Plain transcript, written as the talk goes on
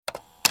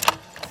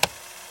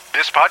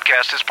This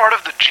podcast is part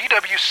of the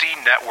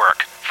GWC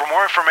Network. For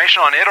more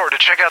information on it or to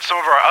check out some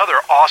of our other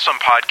awesome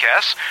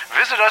podcasts,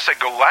 visit us at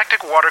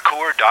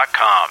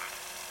galacticwatercooler.com.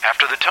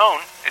 After the tone,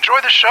 enjoy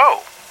the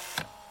show.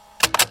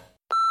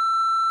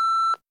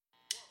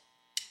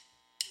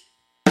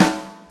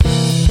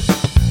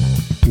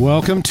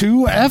 Welcome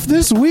to F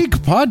This Week,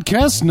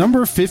 podcast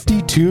number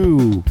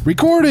 52.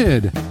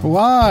 Recorded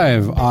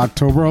live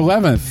October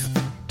 11th,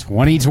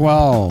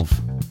 2012.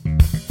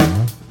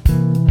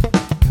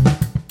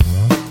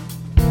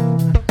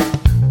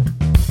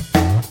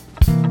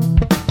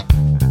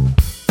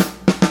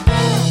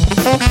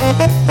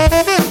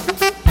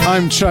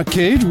 I'm Chuck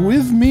Cage.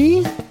 With me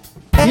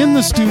in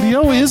the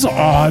studio is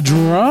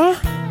Audra.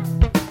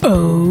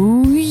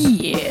 Oh,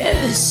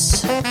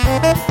 yes.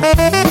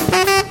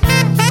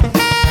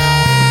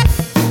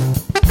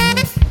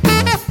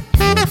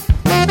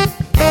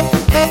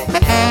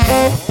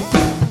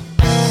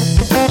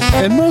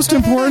 And most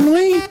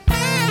importantly,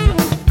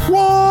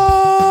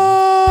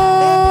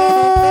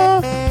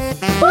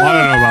 I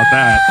don't know about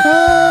that.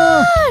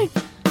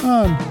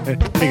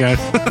 Hey guys.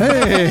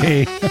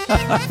 Hey.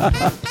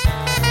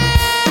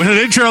 With an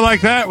intro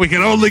like that, we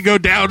can only go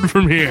down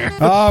from here.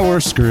 Oh, we're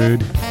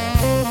screwed.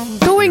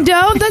 Going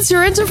down? That's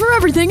your answer for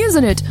everything,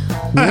 isn't it?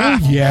 Well,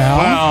 yeah.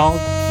 Well,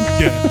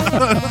 yeah.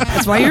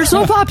 That's why you're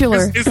so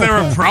popular. Is there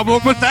a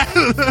problem with that?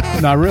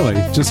 Not really.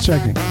 Just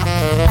checking.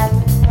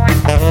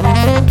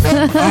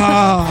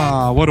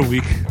 What a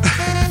week.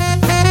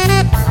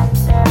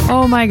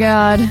 Oh my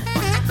god.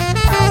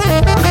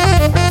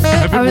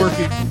 I've been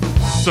working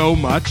so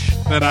much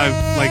that I've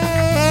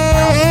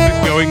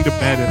been going to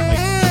bed at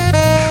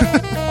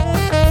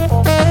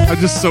I'm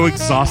just so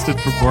exhausted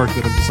from work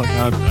that I'm just like,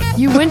 I'm done.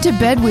 You went to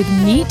bed with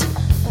meat?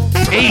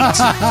 8.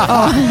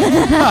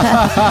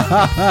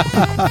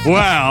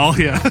 Well,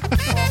 yeah.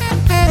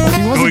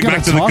 He wasn't Going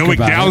back to the talk going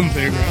about down it.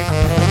 thing, right?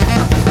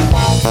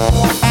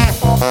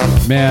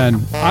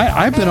 Man,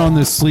 I've been on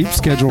this sleep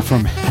schedule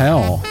from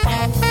hell.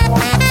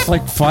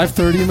 Like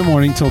 5:30 in the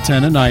morning till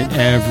 10 at night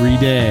every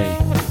day.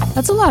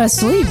 That's a lot of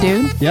sleep,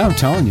 dude. Yeah, I'm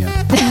telling you.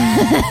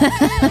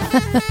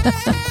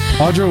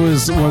 Audra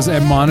was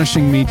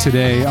admonishing me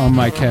today on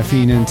my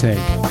caffeine intake,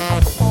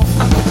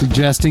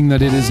 suggesting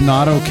that it is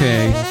not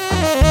okay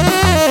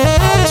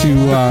to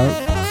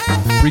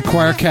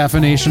require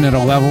caffeination at a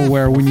level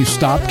where when you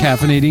stop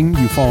caffeinating,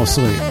 you fall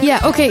asleep. Yeah,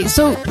 okay,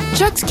 so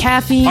Chuck's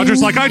caffeine...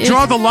 Audra's like, I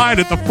draw the line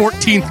at the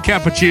 14th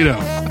cappuccino.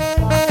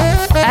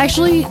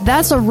 Actually,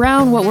 that's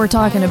around what we're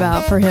talking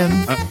about for him.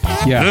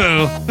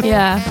 Yeah.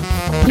 Yeah.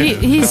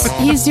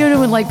 He's doing it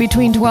with like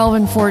between 12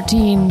 and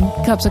 14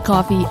 cups of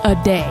coffee a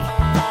day.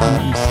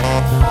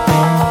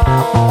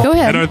 Go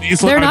ahead. And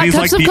they're not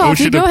cups of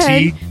coffee. Go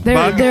ahead.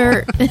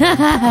 They're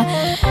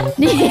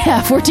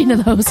yeah, 14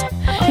 of those.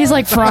 He's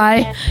like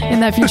Fry in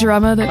that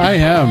Futurama. I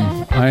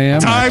am.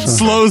 Time actually.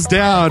 slows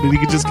down, and you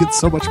can just get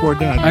so much more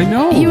done. I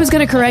know. He was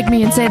going to correct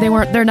me and say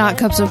they're not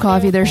cups of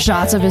coffee. They're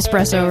shots of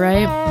espresso,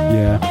 right?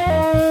 Yeah.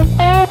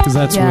 Because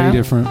that's Yeah. way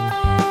different.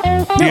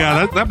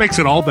 Yeah, that makes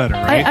it all better,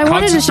 right? I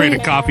wanted to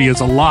Concentrated say- coffee is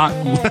a lot.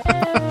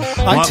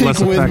 I take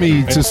with effective,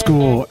 me right? to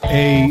school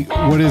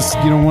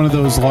one of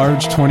those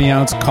large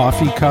 20-ounce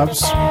coffee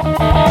cups,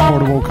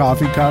 portable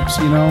coffee cups,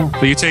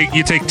 So you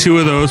take 2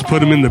 of those, put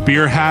them in the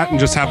beer hat, and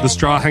just have the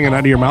straw hanging out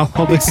of your mouth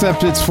all day.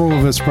 Except it's full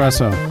of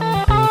espresso.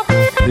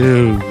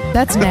 Dude.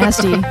 That's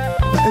nasty.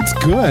 It's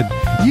good.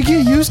 You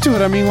get used to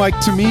it. I mean, like,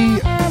 to me,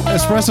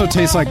 espresso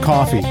tastes like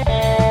coffee.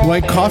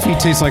 Like, coffee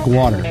tastes like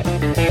water.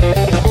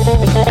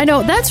 I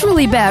know, that's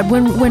really bad.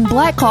 When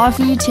black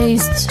coffee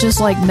tastes just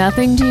like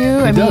nothing to you.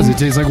 It does. It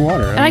tastes like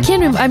water. And I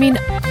can't even,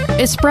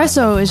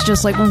 espresso is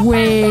just like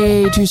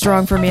way too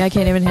strong for me. I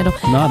can't even handle.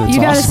 It's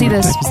you gotta awesome. see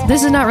this.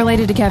 This is not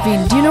related to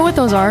caffeine. Do you know what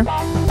those are?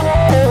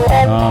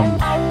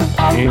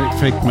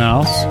 Fake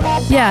mouse.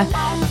 Yeah.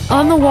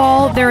 On the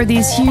wall, there are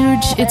these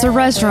huge, it's a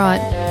restaurant,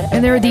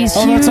 and there are these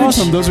Oh, huge... that's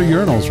awesome. Those are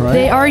urinals, right?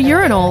 They are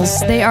urinals.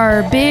 They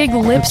are big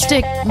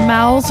lipstick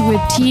mouths with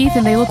teeth,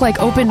 and they look like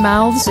open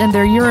mouths, and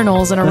they're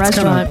urinals in a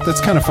restaurant. That's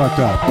kind of fucked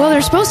up. Well,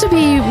 they're supposed to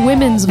be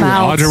women's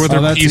mouths. Audra with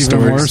her that's pee even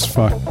stories. worse.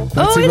 Fuck.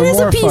 Oh, it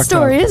is a pee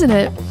story, isn't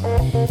it?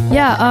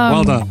 Yeah.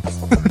 Well done.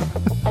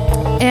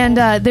 And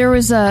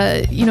there's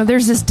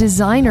this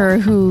designer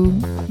who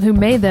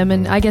made them,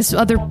 and I guess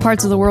other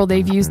parts of the world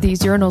they've used these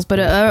urinals, but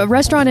a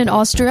restaurant in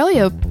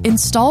Australia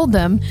installed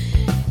them,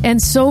 and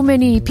so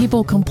many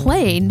people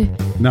complained.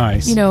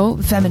 Nice.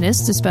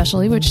 Feminists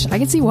especially, which I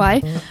can see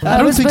why. I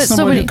don't think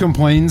someone who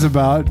complains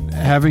about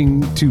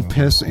having to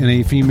piss in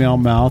a female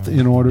mouth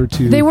in order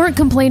to... They weren't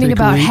complaining take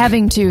a about leak.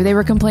 having to. They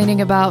were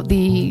complaining about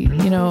the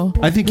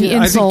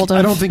insult.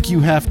 I don't think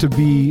you have to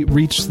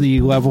reach the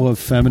level of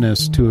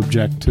feminist to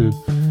object to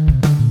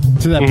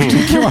that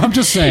particular... I'm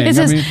just saying. It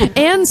says,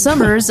 Anne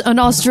Summers, an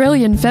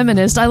Australian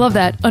feminist. I love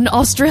that. An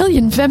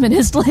Australian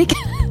feminist,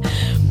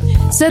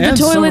 said Anne the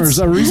toilets... Summers,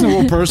 a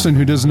reasonable person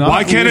who does not...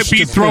 Why can't it be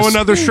to throw piss.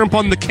 another shrimp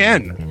on the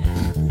Ken?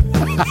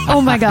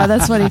 Oh my God,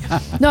 that's funny.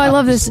 No, I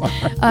love this.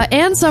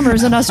 Ann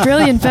Summers, an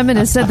Australian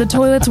feminist, said the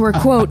toilets were,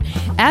 quote,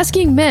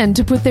 asking men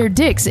to put their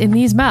dicks in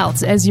these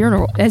mouths as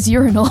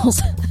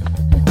urinals.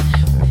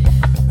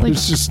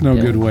 There's just no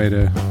good way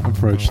to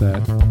approach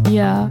that.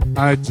 Yeah.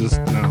 I just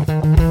no.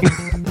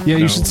 Yeah,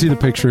 you should see the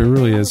picture. It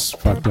really is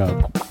fucked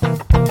up.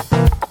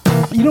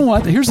 You know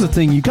what? Here's the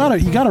thing. You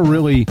gotta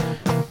really.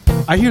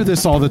 I hear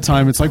this all the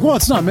time. It's like, well,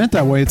 it's not meant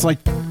that way. It's like,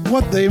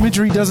 what? The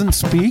imagery doesn't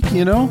speak,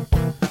 you know?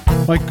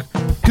 Like,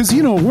 because,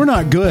 you know, we're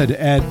not good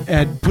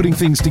at putting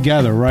things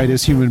together, right,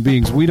 as human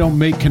beings. We don't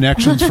make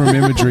connections from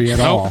imagery at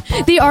all.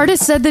 The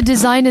artist said the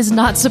design is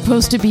not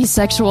supposed to be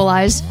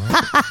sexualized.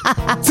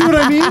 See what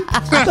I mean?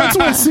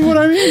 See what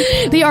I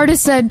mean? The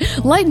artist said,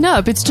 lighten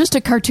up. It's just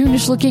a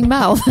cartoonish-looking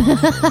mouth.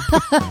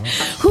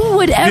 Who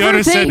would The ever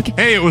artist think... said,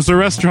 "Hey, it was the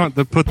restaurant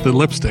that put the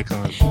lipstick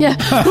on." Yeah,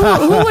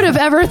 who would have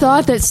ever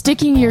thought that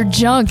sticking your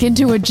junk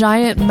into a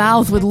giant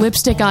mouth with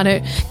lipstick on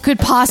it could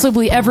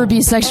possibly ever be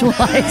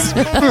sexualized?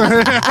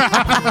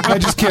 I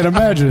just can't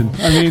imagine.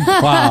 I mean,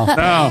 wow.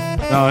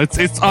 No,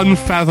 it's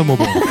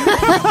unfathomable.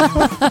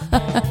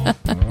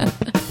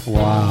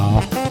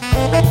 Wow.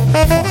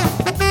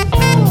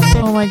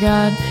 Oh my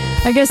God.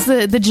 I guess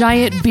the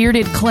giant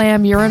bearded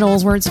clam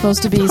urinals weren't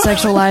supposed to be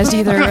sexualized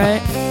either,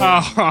 right?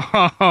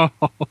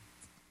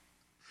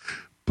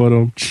 But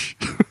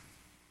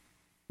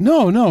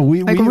No.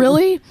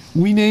 Really?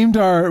 We named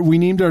our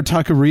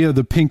taqueria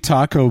the Pink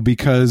Taco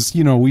because,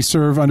 you know, we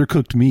serve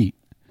undercooked meat.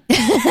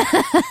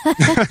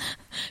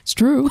 It's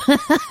true.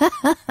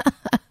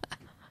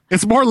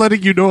 it's more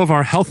letting you know of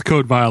our health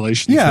code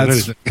violations. Yeah,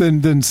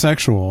 than than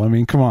sexual. I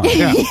mean, come on.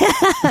 Yeah.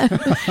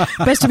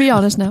 Best to be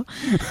honest now.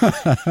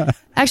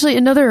 Actually,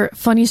 another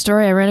funny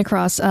story I ran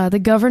across. The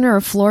governor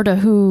of Florida,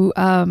 who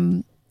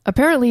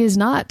apparently is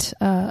not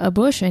a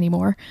Bush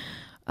anymore,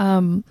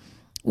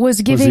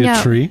 was giving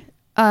out... tree?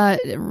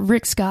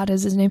 Rick Scott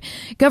is his name.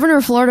 Governor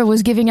of Florida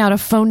was giving out a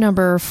phone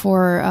number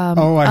for a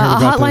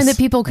hotline that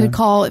people could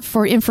call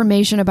for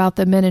information about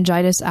the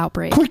meningitis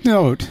outbreak. Quick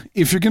note: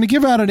 if you're going to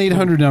give out an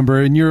 800 number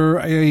and you're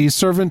a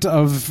servant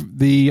of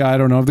the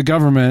the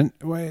government,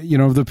 you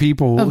know, of the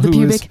people, of the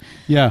pubic,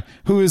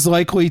 who is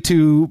likely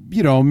to,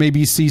 you know,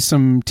 maybe see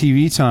some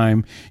TV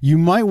time, you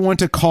might want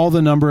to call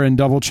the number and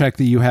double check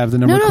that you have the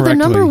number correctly. No, the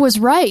number was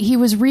right. He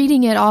was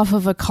reading it off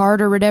of a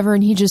card or whatever,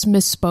 and he just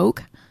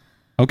misspoke.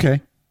 Okay.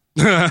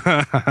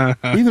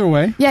 Either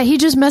way, yeah, he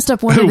just messed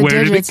up one of the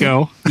Where digits. did it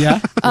go? Yeah,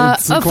 a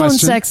phone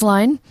sex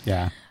line.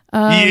 Yeah,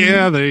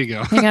 yeah, there you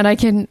go. Hang on, I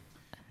can.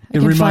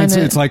 It reminds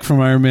me. It's like from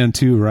Iron Man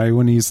 2, right?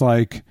 When he's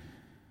like,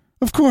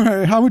 "Of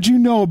course, how would you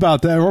know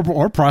about that?"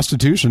 Or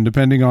prostitution,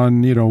 depending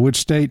on, you know, which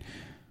state.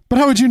 But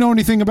how would you know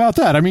anything about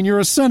that? I mean, you're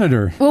a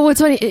senator. Well, what's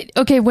funny?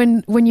 Okay,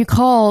 when you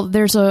call,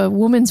 there's a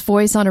woman's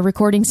voice on a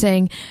recording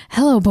saying,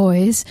 "Hello,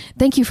 boys.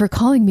 Thank you for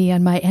calling me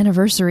on my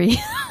anniversary."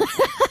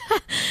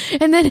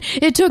 And then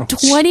it took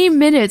 20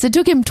 minutes. It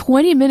took him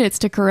 20 minutes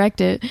to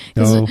correct it.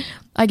 No.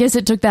 I guess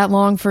it took that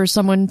long for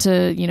someone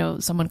to, you know,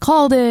 someone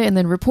called it and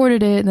then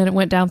reported it, and then it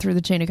went down through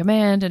the chain of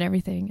command and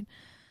everything.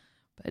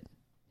 But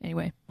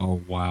anyway.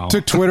 Oh, wow.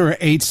 Took Twitter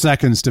 8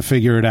 seconds to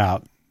figure it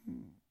out.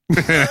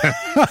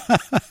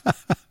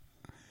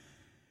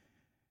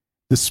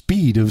 The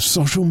speed of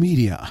social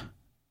media.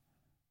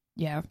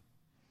 Yeah.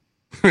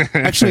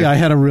 Actually, I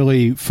had a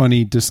really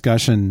funny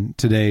discussion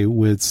today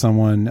with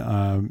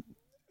someone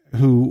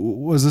who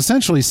was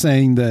essentially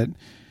saying that,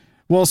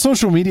 well,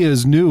 social media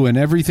is new and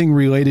everything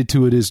related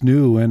to it is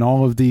new and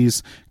all of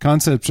these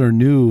concepts are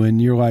new.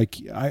 And you're like,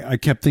 I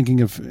kept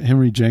thinking of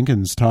Henry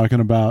Jenkins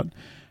talking about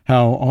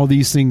how all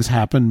these things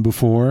happened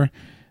before.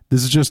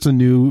 This is just a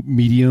new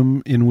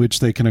medium in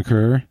which they can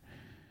occur,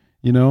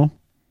 you know?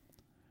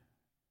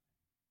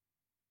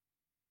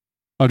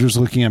 Audrey's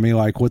looking at me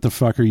like, what the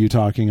fuck are you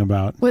talking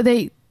about? Well,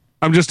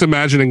 I'm just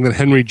imagining that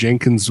Henry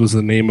Jenkins was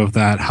the name of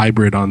that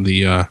hybrid on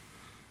the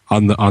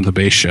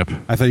base ship.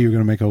 I thought you were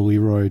going to make a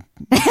Leroy.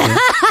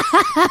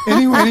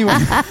 Anyway.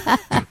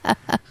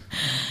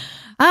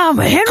 I'm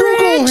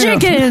Henry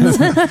Jenkins.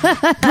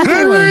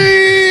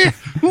 Henry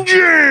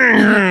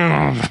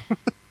Jenkins.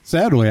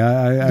 Sadly,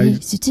 I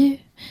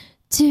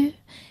to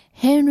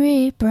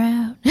Henry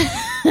Brown.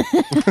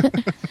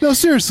 No,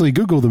 seriously,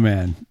 Google the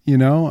man. You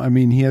know, I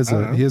mean, he has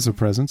a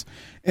presence.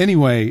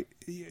 Anyway,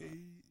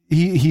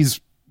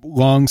 he's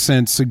long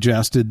since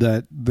suggested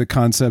that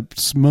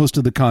most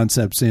of the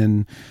concepts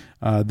in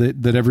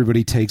that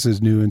everybody takes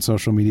as new in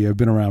social media have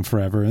been around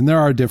forever, and there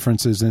are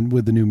differences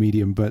with the new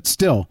medium, but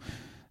still,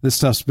 this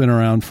stuff's been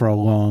around for a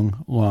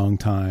long, long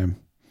time.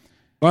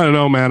 I don't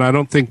know, man. I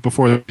don't think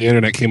before the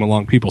internet came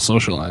along, people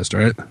socialized,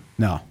 right?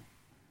 No,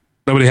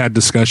 nobody had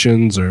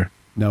discussions or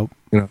nope,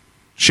 you know,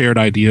 shared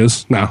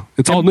ideas. No,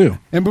 it's all new.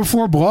 And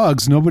before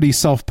blogs, nobody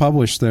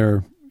self-published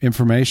their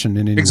information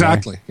in any way.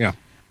 Exactly. Yeah.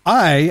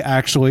 I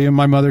actually, and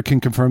my mother can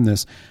confirm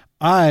this,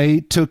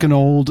 I took an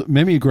old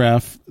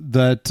mimeograph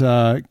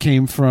that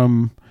came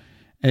from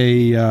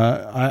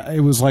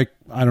it was like,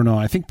 I don't know,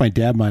 I think my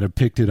dad might have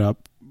picked it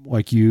up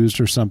like used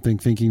or something,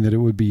 thinking that it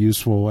would be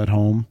useful at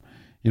home,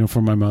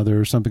 for my mother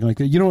or something like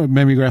that. You know what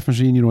mimeograph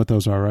machine? You know what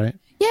those are, right?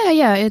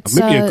 Yeah. It's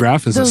a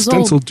mimeograph is a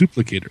stencil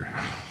duplicator.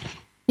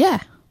 Yeah,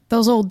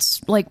 those old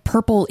like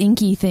purple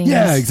inky things.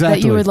 Yeah,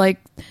 exactly. That you would like,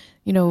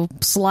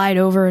 slide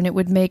over and it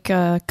would make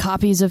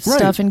copies of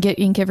stuff and get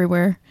ink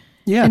everywhere.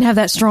 Yeah, and have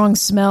that strong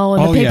smell,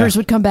 and the papers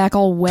would come back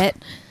all wet.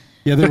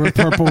 Yeah, they were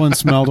purple and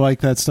smelled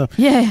like that stuff.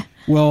 Yeah.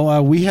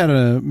 Well, we had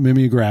a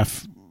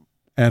mimeograph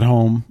at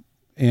home,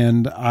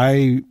 and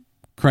I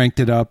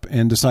cranked it up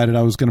and decided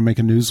I was going to make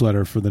a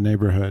newsletter for the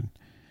neighborhood.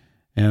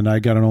 And I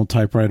got an old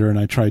typewriter, and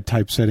I tried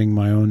typesetting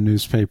my own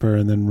newspaper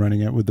and then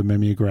running it with the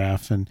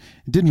mimeograph, and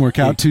it didn't work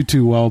out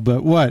too well.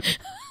 But what?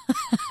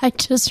 I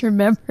just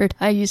remembered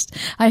I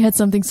had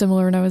something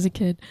similar when I was a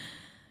kid.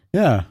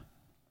 Yeah.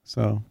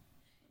 So.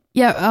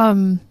 Yeah.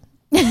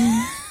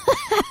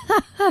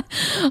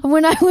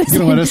 When I was, you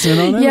gonna let us in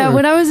on it? Yeah,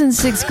 when I was in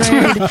sixth grade.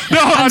 No,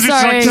 I'm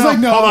sorry. She's like,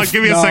 no, hold on,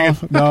 give me a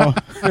second. No.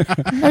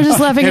 I was just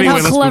laughing at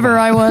how clever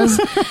I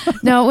was.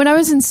 No, when I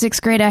was in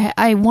sixth grade,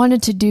 I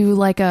wanted to do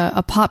like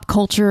a pop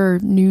culture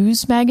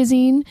news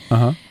magazine.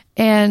 Uh-huh.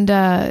 And,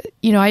 I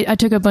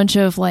took a bunch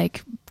of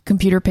like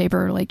computer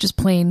paper, like just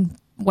plain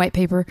white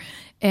paper,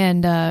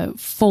 and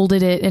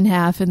folded it in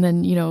half, and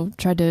then,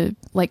 tried to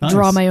like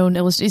draw my own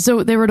illustration.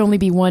 So there would only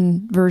be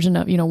one version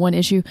of, one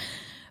issue.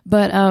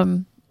 But,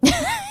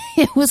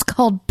 it was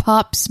called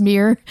Pop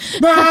Smear.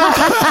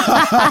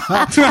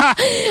 That's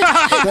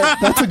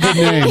a good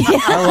name. Yeah.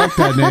 I like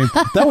that name.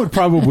 That would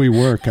probably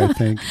work, I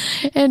think.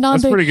 And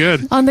that's pretty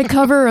good. On the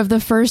cover of the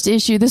first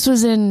issue, this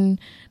was in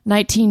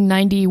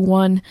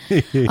 1991.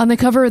 On the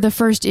cover of the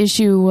first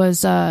issue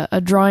was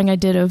a drawing I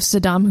did of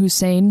Saddam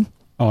Hussein.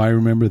 Oh, I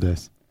remember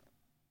this.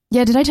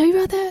 Yeah, did I tell you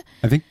about that?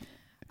 I think.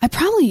 I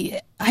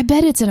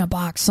bet it's in a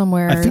box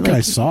somewhere. I think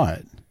I saw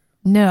it.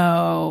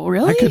 No,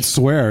 really? I could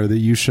swear that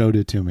you showed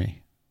it to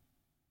me.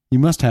 You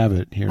must have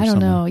it here. I don't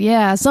know.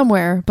 Yeah,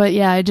 somewhere. But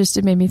yeah,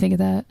 it made me think of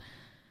that.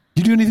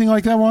 Did you do anything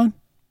like that, Juan?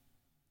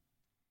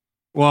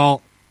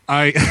 Well,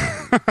 I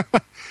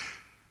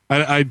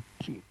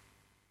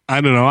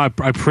don't know. I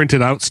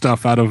printed out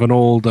stuff out of an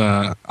old.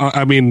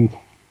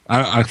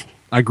 I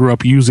grew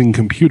up using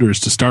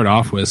computers to start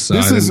off with, so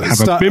I didn't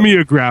have a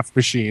mimeograph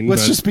machine.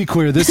 Let's just be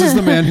clear. This is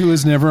the man who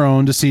has never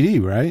owned a CD,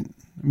 right?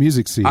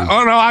 Music CD.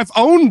 Oh no, I've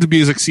owned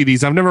music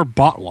CDs. I've never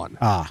bought one.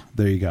 Ah,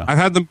 there you go. I've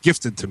had them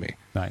gifted to me.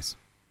 Nice.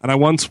 And I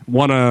once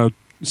won a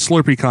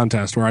Slurpee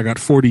contest where I got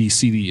 40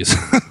 CDs.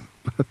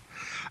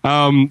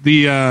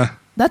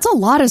 That's a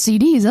lot of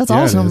CDs. That's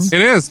awesome. It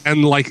is,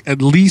 and like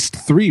at least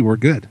 3 were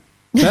good.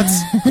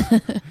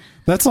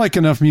 That's like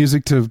enough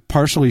music to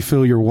partially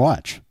fill your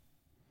watch.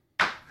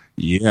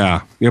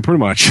 Yeah, pretty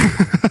much.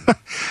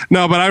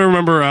 No, but I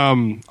remember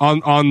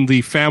on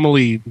the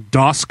family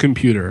DOS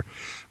computer,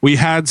 we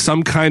had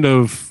some kind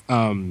of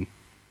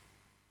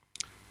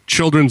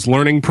children's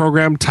learning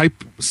program,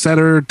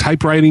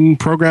 typewriting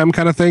program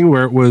kind of thing,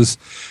 where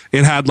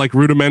it had like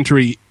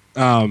rudimentary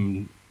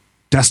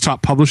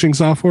desktop publishing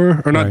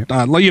software, or not,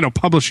 right.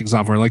 Publishing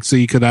software. Like, so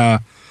you could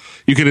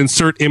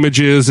insert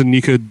images, and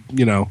you could,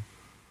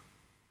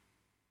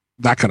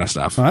 that kind of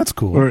stuff. Oh, that's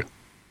cool. Or,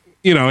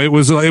 it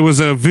was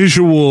a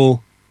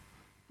visual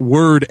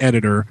word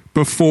editor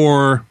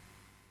before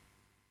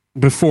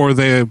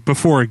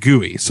a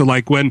GUI. So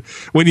like when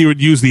you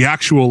would use the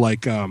actual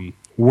like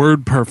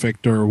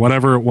WordPerfect or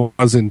whatever it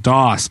was in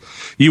DOS,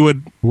 you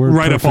would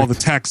write up all the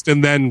text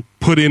and then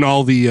put in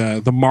all the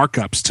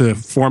markups to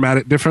format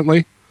it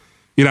differently.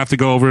 You'd have to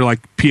go over like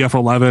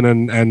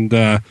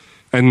PF11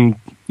 and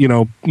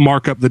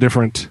mark up the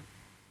different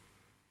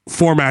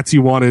formats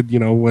you wanted.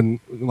 When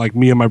like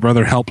me and my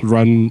brother helped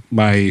run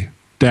my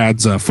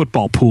dad's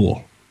football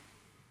pool,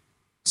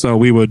 so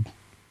we would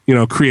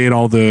create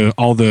all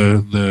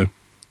the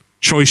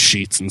choice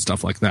sheets and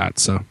stuff like that.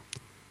 So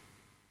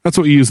that's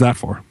what we use that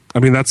for. I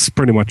mean, that's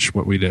pretty much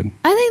what we did.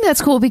 I think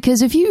that's cool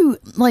because if you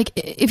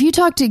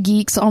talk to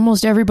geeks,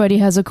 almost everybody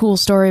has a cool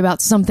story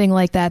about something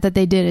like that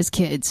they did as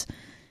kids.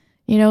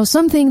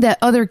 Something that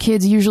other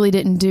kids usually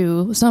didn't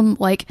do. Some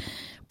like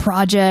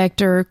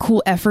project or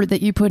cool effort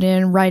that you put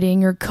in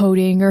writing or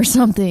coding or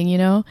something,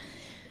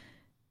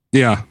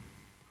 Yeah.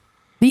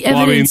 The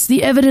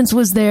evidence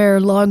was there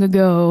long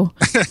ago.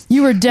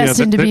 You were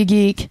destined to be a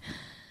geek.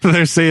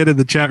 They're saying in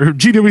the chat room,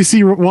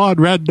 GWC Juan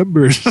rad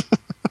numbers.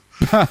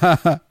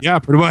 Yeah,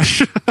 pretty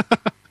much.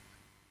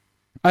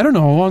 I don't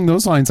know, along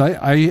those lines.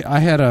 I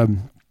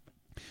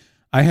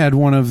had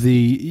one of the.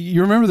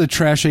 You remember the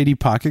Trash 80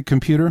 Pocket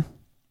computer?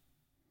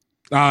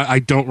 I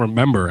don't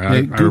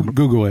remember.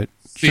 Google it.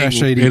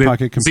 Trash 80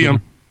 Pocket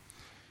computer.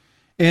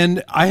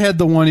 And I had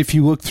the one, if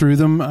you look through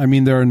them, I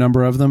mean, there are a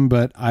number of them,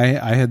 but I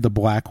had the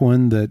black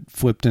one that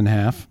flipped in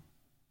half.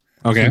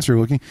 Okay. Since you're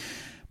looking.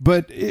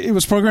 But it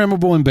was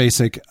programmable in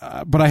BASIC,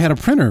 but I had a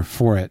printer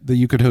for it that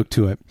you could hook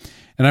to it.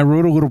 And I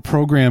wrote a little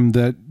program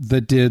that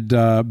did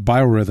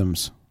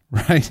biorhythms,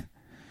 right?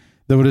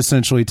 That would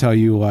essentially tell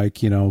you, like,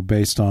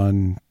 based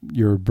on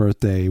your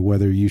birthday,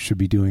 whether you should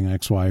be doing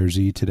X, Y, or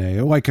Z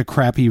today. Like a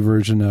crappy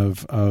version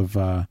of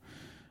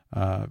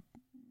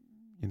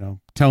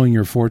telling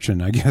your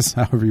fortune, I guess,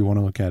 however you want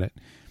to look at it.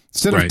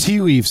 Instead of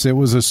tea leaves, it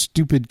was a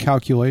stupid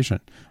calculation,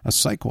 a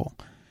cycle.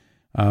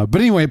 But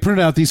anyway, I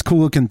printed out these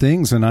cool-looking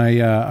things, and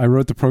I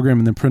wrote the program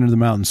and then printed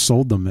them out and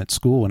sold them at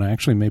school, and I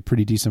actually made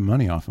pretty decent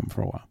money off them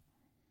for a while.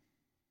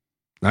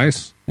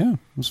 Nice. Yeah, it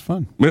was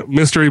fun.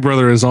 Mystery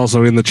Brother is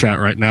also in the chat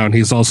right now, and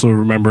he's also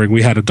remembering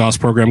we had a DOS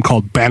program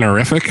called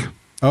Bannerific.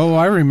 Oh,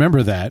 I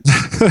remember that.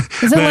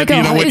 Is that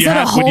when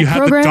you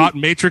had the dot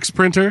matrix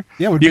printer,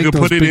 you could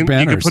put it in.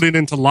 You could put it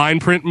into line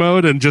print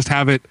mode and just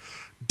have it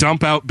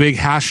dump out big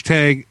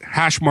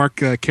hash mark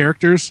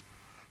characters.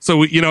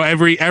 So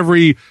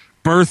every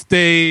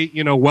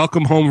birthday,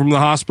 welcome home from the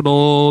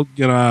hospital,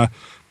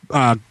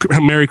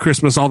 Merry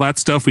Christmas, all that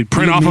stuff. We'd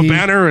print off a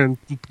banner and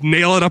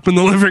nail it up in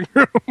the living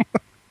room.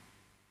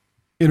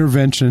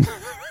 Intervention.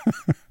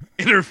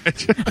 It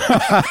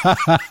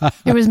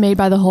was made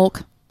by the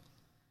Hulk.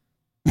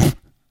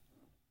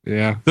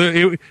 Yeah,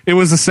 it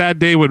was a sad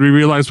day when we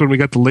realized when we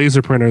got the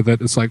laser printer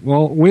that it's like,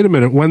 well, wait a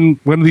minute. When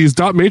these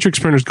dot matrix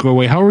printers go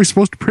away, how are we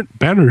supposed to print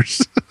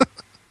banners?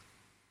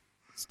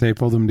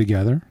 Staple them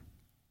together?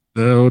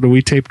 No,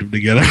 we taped them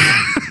together.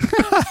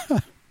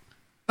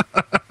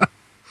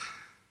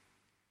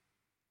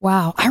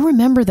 Wow, I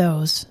remember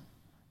those.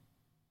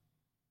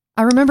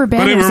 I remember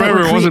banners. But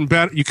remember, it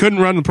wasn't you couldn't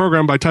run the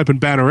program by typing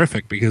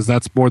Bannerific because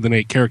that's more than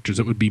 8 characters.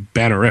 It would be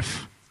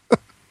Bannerif.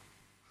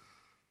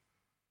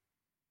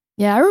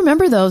 Yeah, I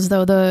remember those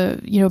though.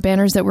 The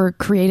banners that were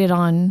created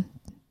on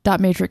dot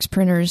matrix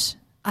printers.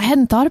 I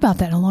hadn't thought about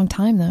that in a long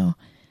time though.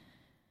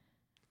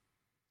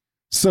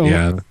 So,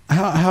 yeah.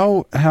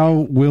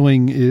 How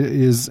willing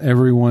is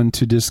everyone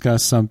to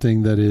discuss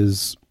something that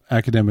is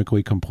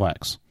academically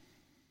complex?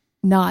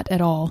 Not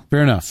at all.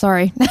 Fair enough.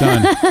 Sorry.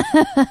 Done.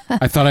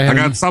 I thought I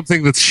got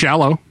something that's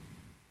shallow.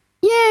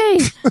 Yay!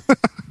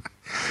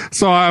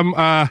 So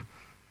I'm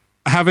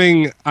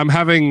having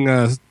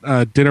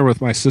dinner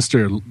with my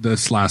sister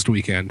this last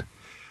weekend,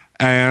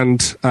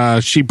 and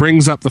she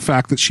brings up the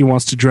fact that she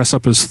wants to dress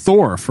up as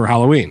Thor for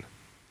Halloween.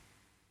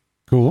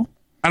 Cool.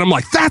 And I'm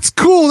like, that's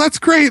cool. That's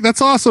great. That's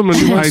awesome. And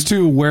she wants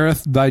to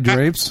weareth thy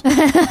drapes.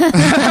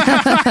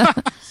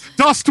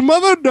 Dost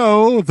mother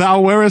know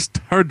thou wearest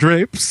her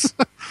drapes?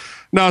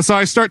 No, so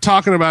I start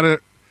talking about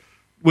it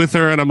with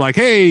her, and I'm like,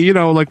 hey,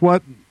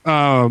 what,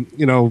 do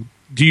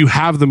you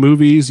have the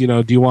movies? Do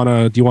you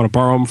want to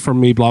borrow them from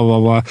me? Blah blah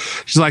blah.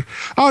 She's like,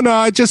 oh no,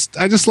 I just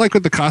like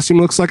what the costume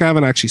looks like. I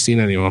haven't actually seen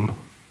any of them.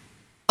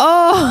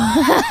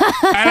 Oh.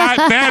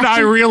 And then I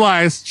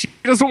realized she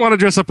doesn't want to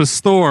dress up as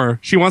Thor.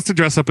 She wants to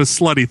dress up as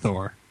Slutty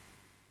Thor.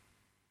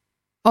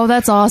 Oh,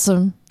 that's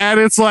awesome. And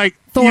it's like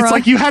Thora. It's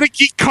like you had a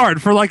geek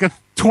card for like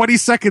 20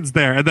 seconds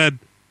there, and then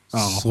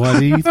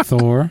Slutty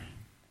Thor.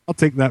 I'll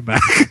take that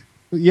back.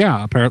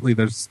 Yeah, apparently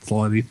there's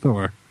Slutty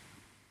Thor.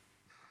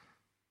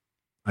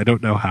 I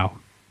don't know how.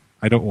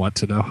 I don't want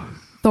to know.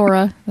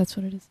 Thora, that's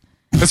what it is.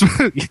 That's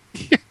what,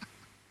 yeah.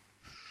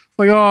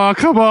 Like, oh,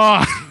 come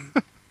on.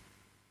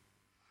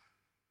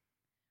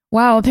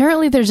 Wow,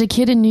 apparently there's a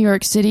kid in New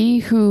York City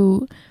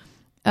who,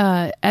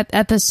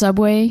 at the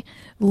subway,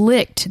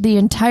 licked the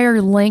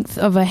entire length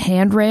of a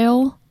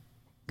handrail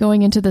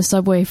going into the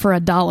subway for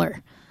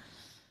 $1.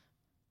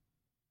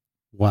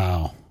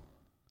 Wow.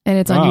 And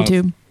it's on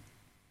YouTube.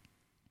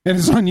 And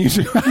it's on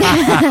YouTube.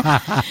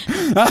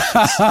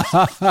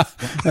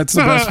 That's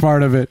the best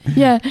part of it.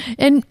 Yeah.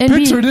 And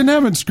Picture didn't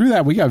happen. Screw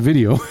that. We got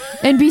video.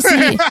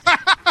 NBC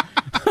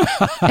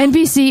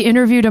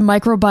interviewed a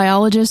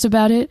microbiologist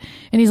about it,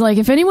 and he's like,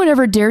 if anyone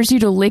ever dares you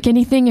to lick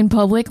anything in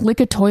public, lick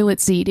a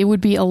toilet seat. It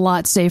would be a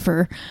lot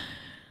safer.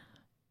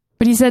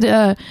 But he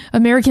said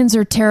Americans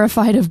are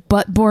terrified of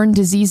butt-borne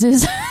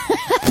diseases.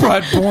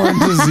 Butt-borne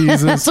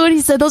diseases. That's what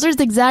he said. Those are his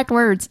exact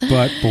words.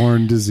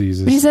 Butt-borne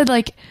diseases. But he said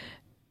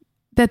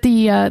that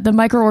the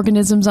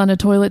microorganisms on a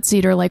toilet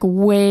seat are like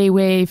way,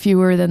 way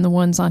fewer than the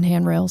ones on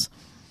handrails.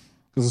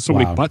 Because there's so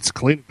many butts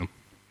cleaning them.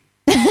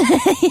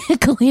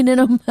 Cleaning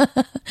them.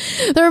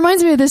 That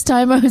reminds me of this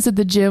time I was at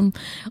the gym,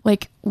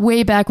 like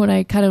way back when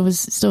I kind of was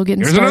still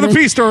getting started. Here's another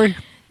pee story.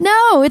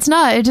 No, it's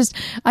not. It just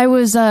I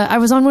was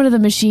on one of the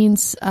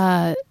machines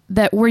that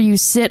where you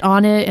sit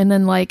on it and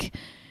then like,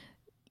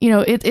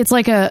 it's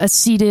like a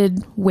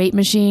seated weight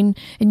machine,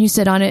 and you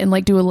sit on it and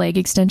like do a leg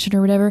extension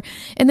or whatever.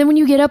 And then when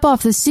you get up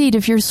off the seat,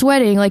 if you're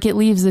sweating, like it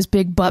leaves this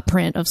big butt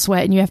print of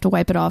sweat, and you have to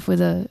wipe it off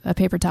with a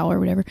paper towel or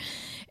whatever.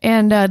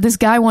 And this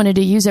guy wanted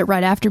to use it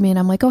right after me, and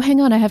I'm like, oh, hang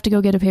on, I have to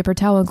go get a paper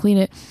towel and clean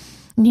it.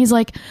 And he's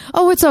like,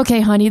 oh, it's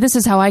okay, honey. This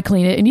is how I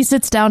clean it. And he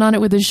sits down on it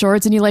with his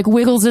shorts, and he like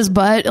wiggles his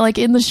butt like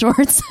in the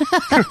shorts.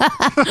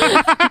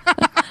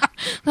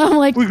 I'm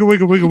like, wiggle.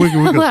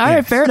 All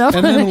right, fair enough.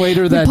 And then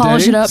later that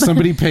day,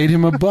 somebody paid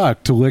him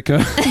 $1 to lick a.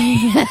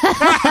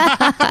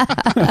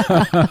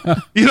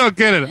 You don't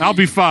get it. I'll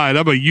be fine.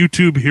 I'm a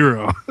YouTube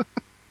hero.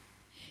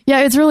 Yeah,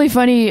 it's really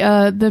funny.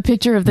 The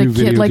picture of the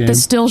kid, like the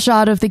still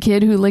shot of the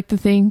kid who licked the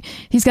thing.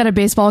 He's got a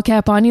baseball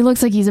cap on. He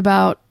looks like he's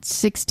about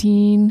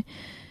 16,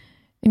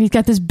 and he's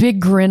got this big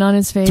grin on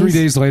his face. 3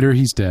 days later,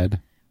 he's dead.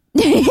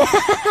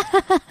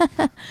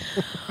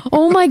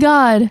 Oh my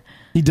God!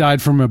 He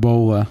died from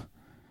Ebola.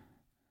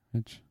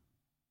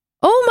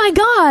 Oh my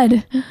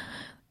God.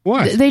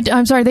 What?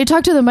 I'm sorry. They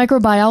talked to the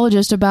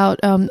microbiologist about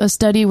a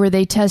study where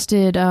they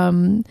tested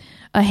a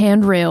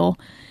handrail,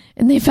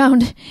 and they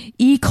found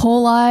E.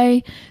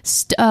 coli,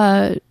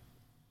 the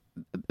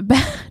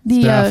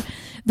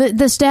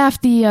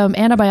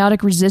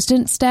antibiotic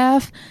resistant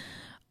staph,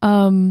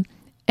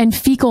 and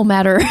fecal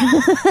matter.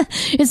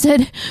 It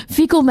said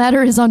fecal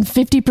matter is on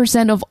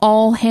 50% of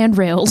all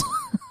handrails.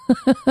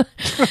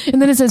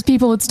 And then it says,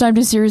 people, it's time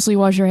to seriously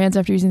wash your hands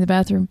after using the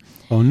bathroom.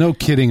 Oh, no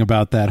kidding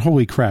about that.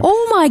 Holy crap.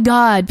 Oh my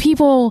God.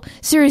 People,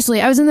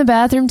 seriously, I was in the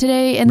bathroom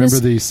today and Remember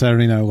the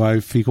Saturday Night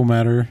Live fecal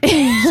matter?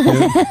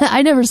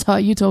 I never saw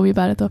it. You told me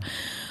about it though.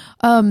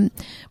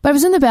 But I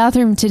was in the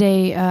bathroom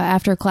today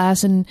after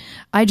class, and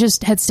I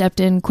just had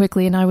stepped in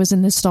quickly, and I was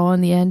in this stall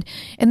in the end.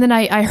 And then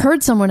I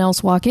heard someone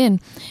else walk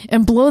in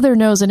and blow their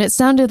nose, and it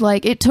sounded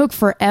like it took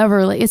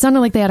forever. Like, it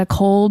sounded like they had a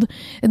cold,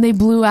 and they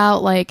blew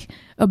out like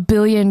 1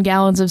 billion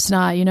gallons of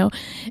snot, you know?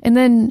 And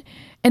then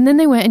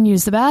they went and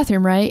used the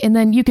bathroom, right? And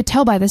then you could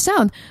tell by the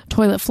sound,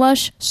 toilet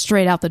flush,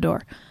 straight out the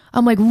door.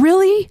 I'm like,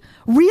 really?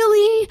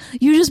 Really?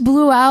 You just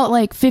blew out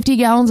like 50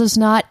 gallons of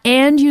snot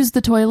and used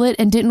the toilet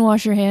and didn't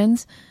wash your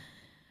hands?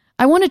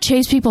 I want to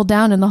chase people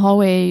down in the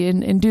hallway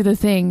and do the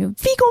thing.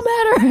 Fecal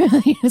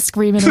matter!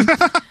 Screaming.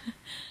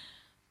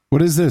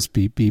 What is this?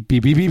 Beep, beep,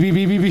 beep, beep, beep,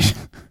 beep, beep, beep.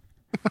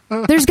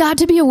 There's got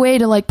to be a way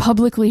to like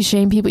publicly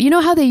shame people. You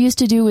know how they used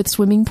to do with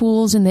swimming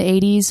pools in the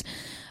 80s?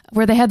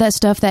 Where they had that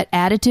stuff, that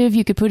additive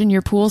you could put in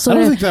your pool. So I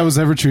don't think that was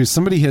ever true.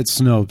 Somebody hit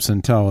Snopes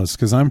and tell us,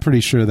 because I'm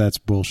pretty sure that's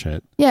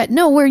bullshit. Yeah,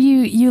 no, where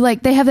you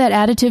like, they have that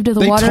additive to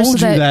the water. They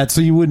told you that so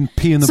you wouldn't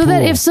pee in the pool. So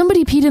that if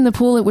somebody peed in the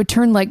pool, it would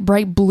turn like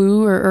bright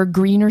blue or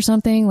green or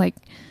something. Like,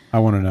 I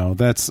want to know.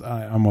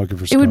 I'm looking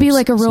for Snopes. It would be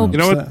like a real... Snopes. You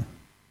know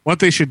what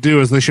they should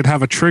do is they should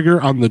have a trigger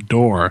on the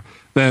door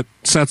that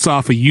sets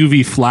off a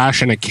UV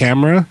flash and a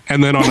camera,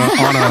 and then on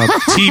a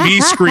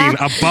TV screen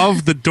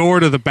above the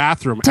door to the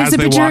bathroom takes as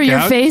they picture walk of your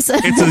out, face.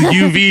 it's a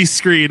UV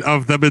screen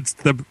of them.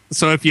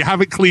 So if you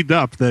haven't cleaned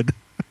up, then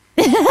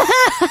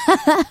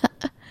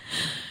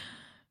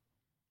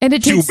and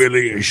it takes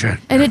humiliation.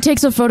 And it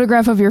takes a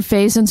photograph of your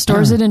face and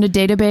stores it in a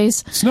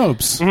database.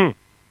 Snopes. Mm-hmm.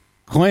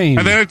 Claim.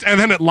 And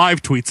then it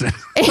live tweets it.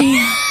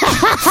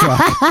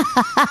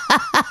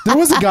 There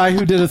was a guy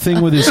who did a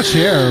thing with his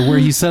chair where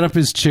he set up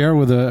his chair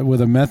with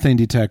a methane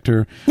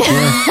detector.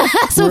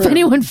 So if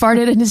anyone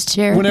farted in his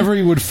chair, whenever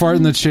he would fart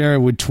in the chair,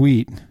 it would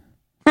tweet.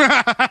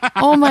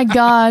 Oh my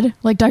God!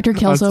 Like Dr.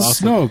 Kelso.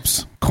 Awesome.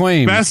 Snopes.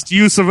 Claim. Best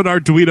use of an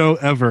Arduino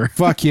ever.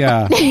 Fuck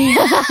yeah.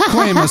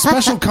 Claim. A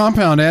special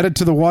compound added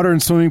to the water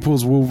in swimming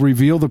pools will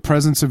reveal the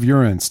presence of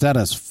urine.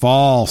 Status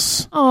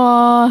false.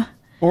 Aww.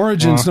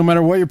 Origins. No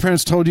matter what your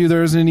parents told you,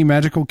 there isn't any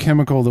magical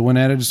chemical that when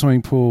added to a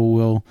swimming pool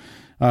will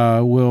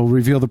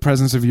reveal the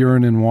presence of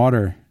urine in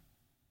water.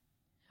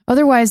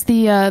 Otherwise,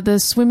 the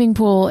swimming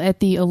pool at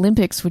the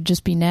Olympics would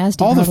just be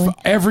nasty.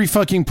 Every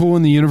fucking pool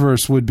in the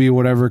universe would be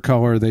whatever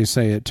color they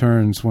say it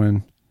turns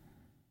when.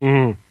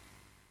 Mm.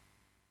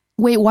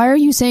 Wait, why are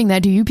you saying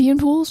that? Do you pee in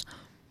pools?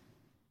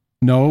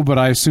 No, but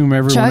I assume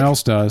everyone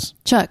else does.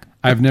 Chuck.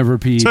 I've never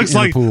peed in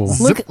a pool.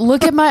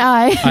 Look at my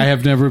eye. I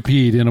have never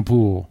peed in a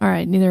pool. All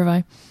right, neither have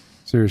I.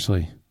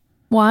 Seriously.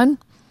 Juan?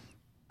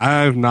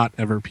 I've not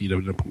ever peed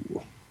in a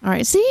pool. All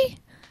right, see?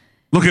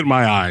 Look at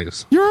my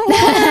eyes. You're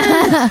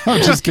lying.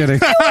 I'm just kidding.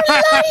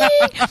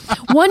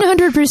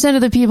 100%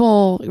 of the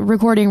people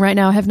recording right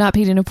now have not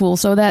peed in a pool,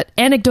 so that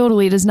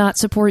anecdotally does not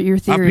support your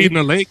theory. I peed in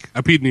a lake.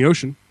 I peed in the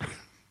ocean.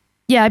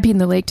 Yeah, I peed in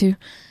the lake too.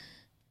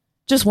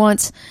 Just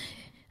once.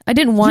 I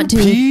didn't want you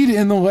to. Peed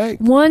in the lake?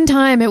 One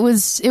time it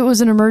was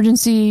an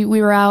emergency.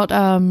 We were out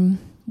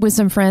with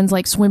some friends,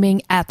 like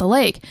swimming at the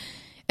lake,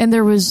 and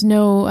there was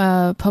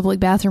no public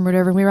bathroom or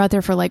whatever. We were out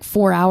there for like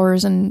 4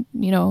 hours, and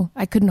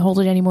I couldn't hold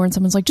it anymore. And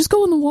someone's like, "Just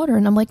go in the water,"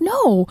 and I'm like,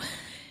 "No."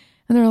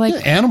 And they're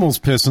like, "Animals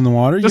piss in the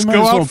water. Just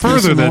go out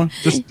further. Then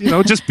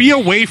just be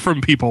away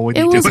from people when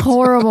you do it." It was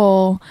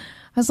horrible.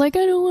 I was like,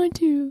 "I don't want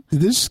to."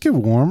 Did this just get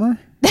warmer?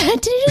 Did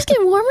it just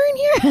get warmer in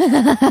here?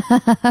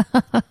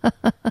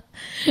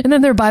 And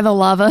then they're by the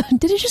lava.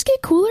 Did it just get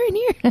cooler in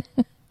here?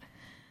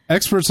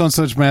 Experts on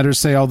such matters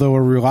say although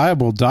a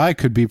reliable dye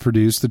could be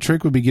produced, the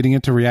trick would be getting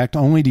it to react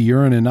only to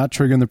urine and not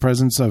triggering the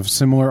presence of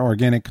similar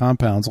organic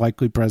compounds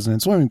likely present in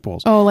swimming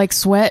pools. Oh, like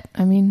sweat?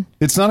 I mean...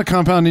 It's not a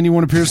compound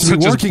anyone appears to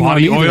be working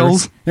body on either.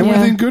 Oils. And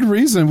with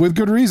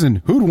good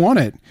reason. Who'd want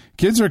it?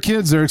 Kids are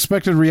kids. Their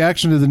expected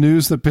reaction to the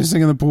news that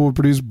pissing in the pool would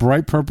produce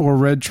bright purple or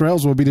red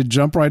trails will be to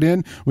jump right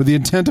in with the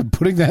intent of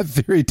putting that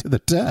theory to the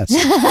test.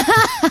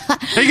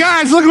 Hey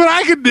guys, look what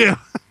I can do!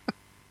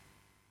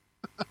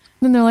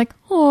 Then they're like,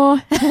 "Oh."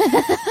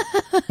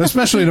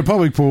 Especially in a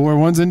public pool where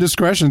one's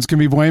indiscretions can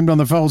be blamed on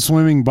the fellow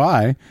swimming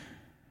by.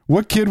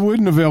 What kid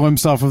wouldn't avail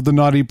himself of the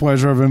naughty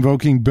pleasure of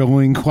invoking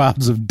billowing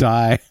clouds of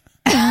dye?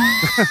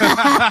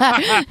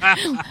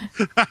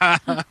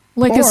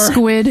 Like a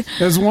squid.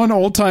 As one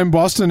old-time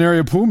Boston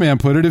area pool man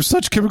put it, if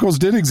such chemicals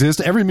did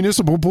exist, every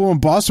municipal pool in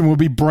Boston would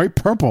be bright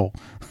purple.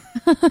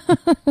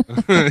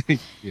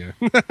 Yeah.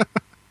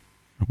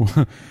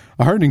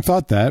 A hardening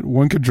thought that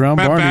one could drown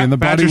Barney and the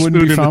body Badger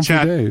wouldn't be Spoon in found the for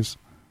chat. days.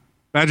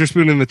 Badger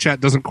Spoon in the chat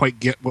doesn't quite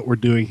get what we're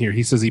doing here.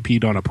 He says he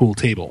peed on a pool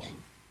table.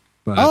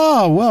 But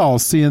Oh, well,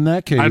 see, in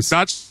that I'm case.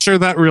 not sure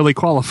that really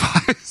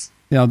qualifies.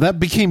 Yeah, that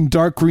became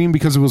dark green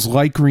because it was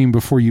light green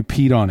before you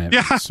peed on it,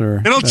 Yeah,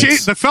 sir. it'll That's-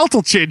 change. The felt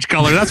will change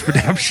color. That's for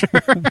damn sure.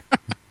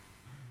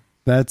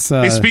 That's,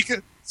 Hey,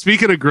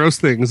 speaking of gross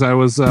things, I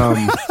was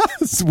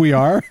we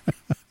are.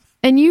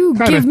 And you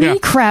Kinda, give me yeah.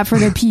 crap for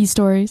the pee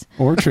stories.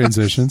 Or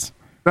transitions.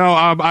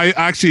 I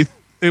actually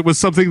it was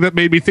something that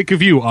made me think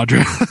of you,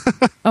 Audra.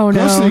 Oh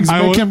Those no. things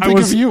make him think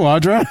of you,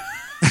 Audra.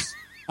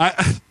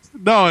 I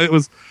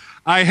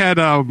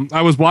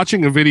was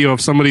watching a video of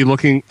somebody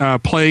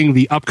playing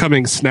the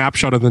upcoming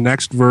snapshot of the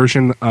next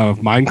version of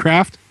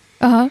Minecraft.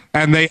 Uh-huh.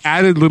 And they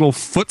added little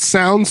foot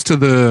sounds to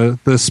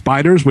the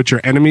spiders, which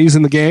are enemies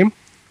in the game.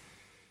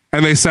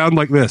 And they sound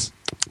like this.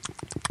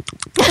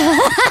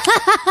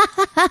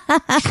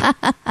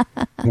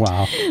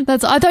 Wow.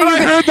 That's I thought And you I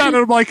were heard that and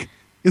I'm like,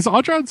 is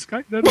Audra on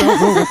Skype? No.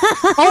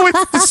 Oh,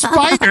 it's the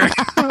spider.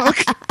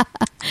 Okay.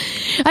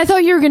 I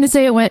thought you were going to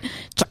say it went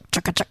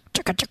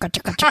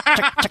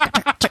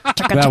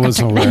That was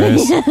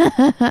hilarious.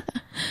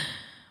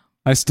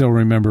 I still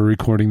remember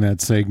recording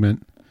that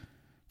segment.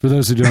 For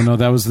those who don't know,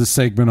 that was the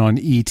segment on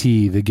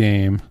E.T., the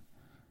game.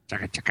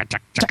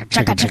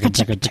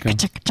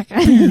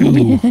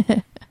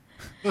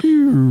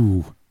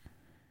 Ew.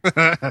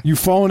 You've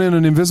fallen in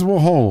an invisible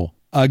hole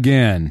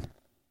again.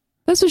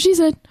 That's what she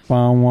said.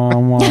 Wah, wah,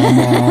 wah,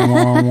 wah,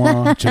 wah,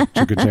 wah. Check,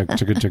 chicka, check,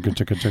 chicka, chicka,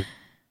 chicka, check.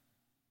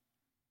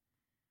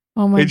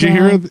 Oh my Did god. you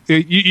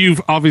hear?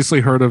 You've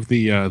obviously heard of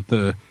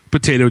the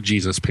Potato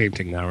Jesus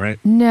painting now, right?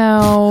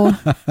 No.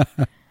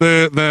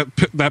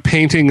 That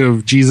painting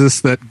of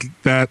Jesus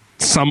that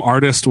some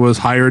artist was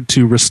hired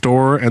to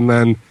restore and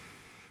then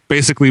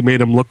basically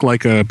made him look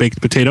like a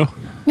baked potato.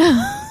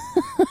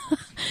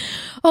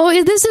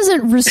 Oh, this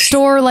isn't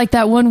restore like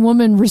that one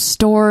woman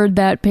restored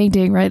that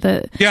painting, right?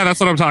 Yeah, that's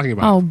what I'm talking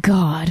about. Oh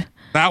god.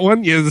 That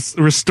one is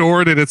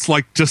restored and it's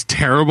like just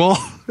terrible.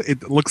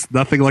 It looks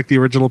nothing like the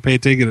original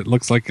painting and it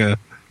looks like a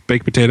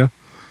baked potato.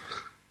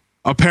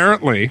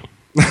 Apparently.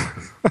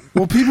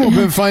 Well, people have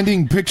been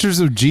finding pictures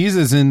of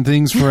Jesus in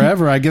things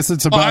forever. I guess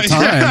it's about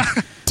time.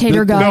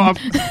 Tater god.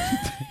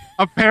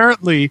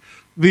 Apparently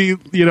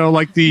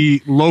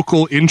the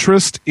local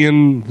interest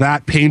in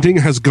that painting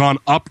has gone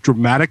up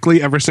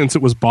dramatically ever since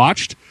it was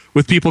botched,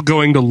 with people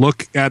going to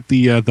look at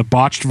the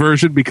botched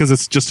version because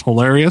it's just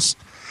hilarious.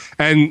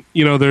 And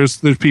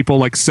there's people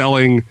like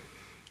selling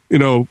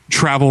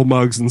travel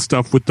mugs and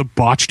stuff with the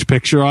botched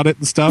picture on it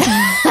and stuff.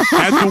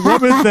 And the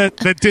woman that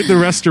did the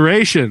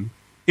restoration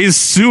is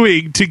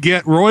suing to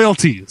get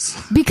royalties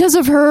Because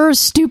of her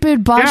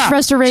stupid botched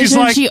restoration, she's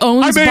like, she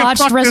owns I may have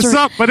botched fucked this restoration.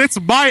 up, but it's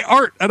my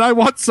art and I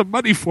want some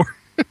money for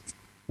it.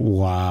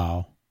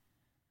 Wow.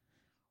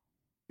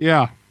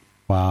 Yeah.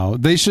 Wow.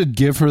 They should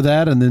give her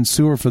that and then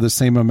sue her for the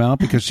same amount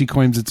because she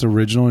claims it's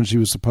original and she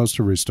was supposed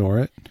to restore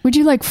it. Would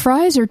you like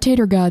fries or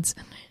tater gods?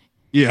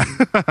 Yeah.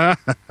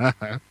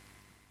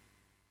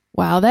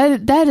 Wow,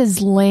 that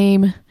is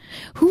lame.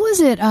 Who was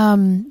it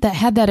that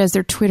had that as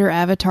their Twitter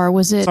avatar?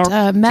 Was it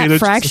Matt Tater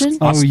Fraction?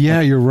 Oh,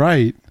 yeah, you're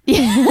right.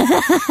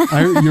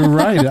 You're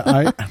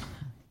right.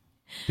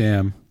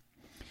 Damn.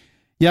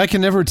 Yeah, I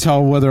can never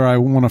tell whether I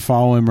want to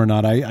follow him or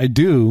not. I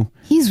do.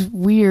 He's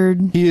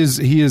weird. He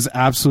is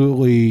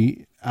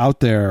absolutely out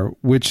there,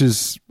 which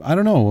is, I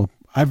don't know.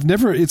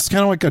 It's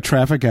kind of like a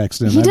traffic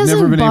accident. He I've never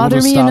doesn't been bother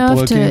able to me stop enough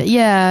looking. to.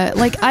 Yeah,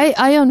 like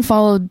I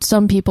unfollowed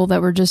some people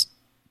that were just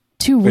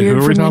too Wait, weird who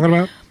are for we me. talking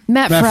about?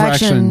 Matt Matt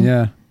Fraction.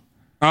 yeah.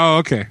 Oh,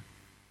 okay.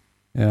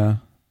 Yeah.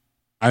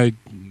 I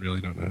really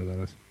don't know who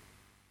that is.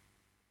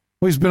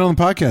 Well, he's been on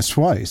the podcast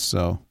twice,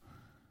 so.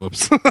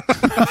 Whoops.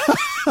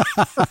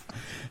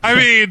 I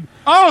mean,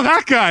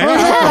 that guy.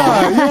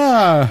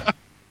 Yeah.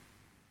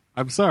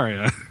 I'm sorry.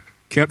 I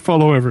can't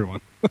follow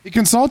everyone. He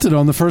consulted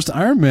on the first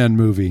Iron Man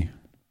movie.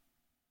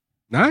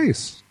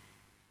 Nice.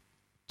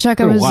 Chuck,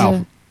 I Oh, was.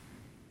 wow.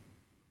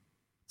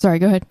 Sorry,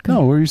 go ahead. No,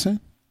 what were you saying?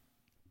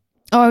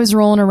 Oh, I was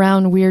rolling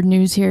around weird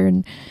news here,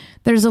 and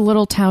there's a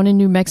little town in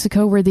New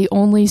Mexico where the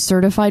only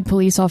certified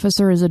police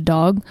officer is a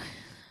dog.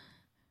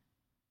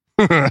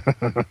 Because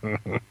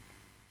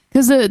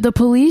the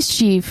police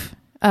chief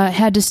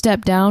had to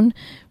step down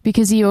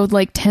because he owed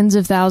like tens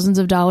of thousands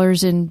of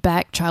dollars in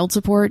back child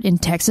support in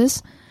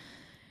Texas.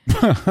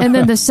 And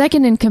then the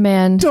second in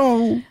command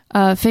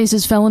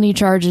faces felony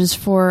charges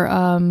for...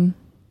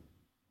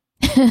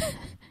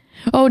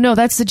 Oh no,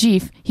 that's the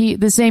chief.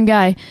 The same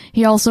guy.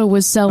 He also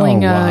was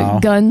selling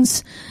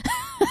guns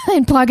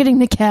and pocketing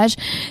the cash.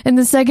 And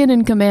the second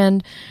in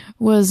command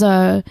was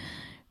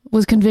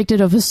convicted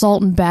of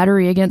assault and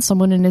battery against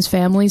someone in his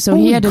family. So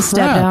he had to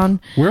step down.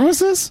 Where was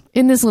this?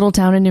 In this little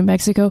town in New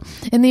Mexico.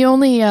 And the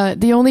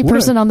only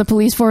person on the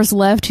police force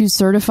left who's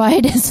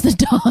certified is the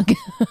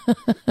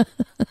dog.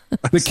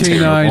 The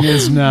canine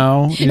is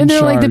now in And they're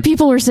charge. like, the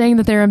people were saying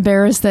that they're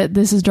embarrassed that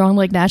this has drawn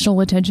like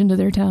national attention to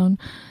their town.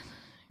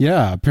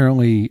 Yeah,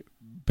 apparently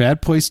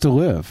bad place to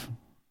live.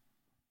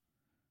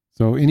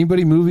 So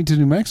anybody moving to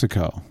New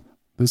Mexico,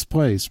 this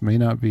place may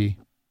not be.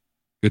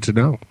 Good to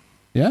know.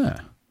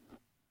 Yeah.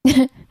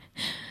 The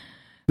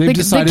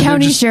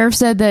county sheriff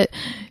said that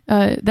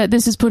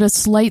this has put a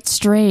slight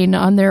strain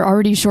on their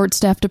already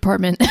short-staffed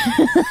department.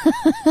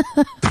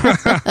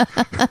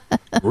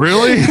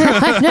 Really?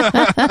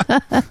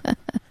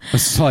 A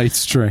slight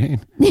strain.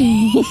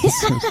 Yeah,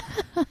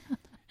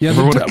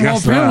 Well,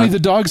 apparently the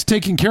dog's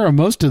taking care of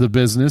most of the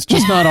business,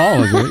 just not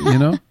all of it, you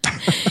know?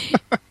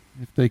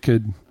 If they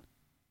could...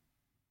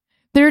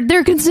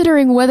 They're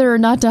considering whether or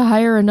not to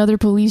hire another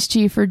police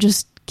chief or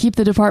just keep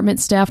the department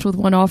staffed with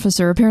one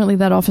officer. Apparently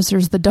that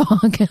officer's the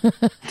dog.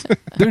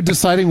 They're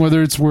deciding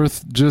whether it's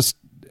worth just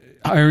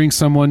hiring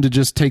someone to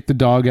just take the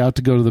dog out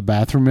to go to the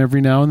bathroom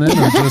every now and then,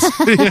 or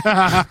just,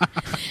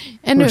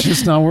 or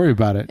just not worry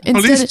about it.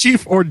 Police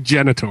chief or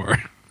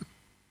janitor.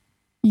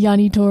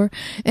 Janitor.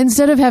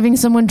 Instead of having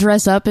someone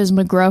dress up as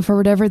McGruff or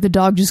whatever, the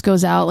dog just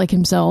goes out like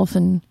himself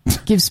and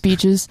gives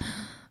speeches.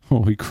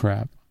 Holy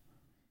crap.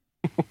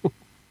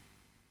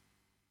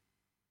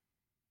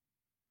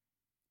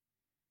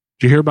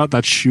 Did you hear about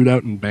that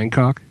shootout in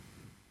Bangkok?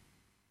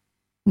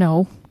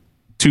 No.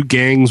 Two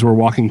gangs were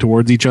walking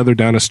towards each other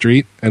down a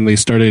street, and they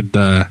started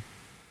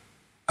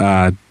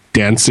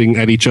dancing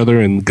at each other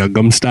in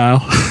Gangnam Style.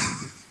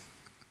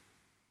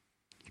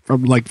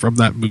 from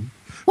that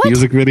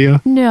music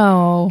video.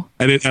 No.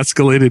 And it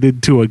escalated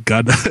into a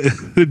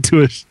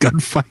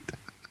gunfight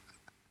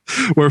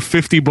where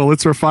 50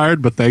 bullets were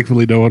fired, but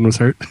thankfully no one was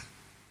hurt.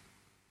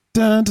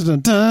 Dun, dun,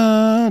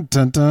 dun,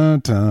 dun, dun,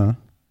 dun.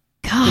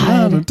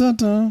 God. Dun, dun,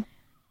 dun,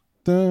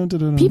 dun, dun,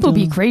 dun, People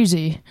be dun.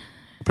 crazy.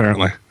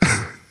 Apparently.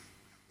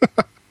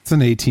 It's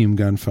an A-team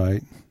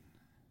gunfight.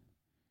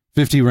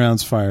 50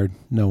 rounds fired,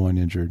 no one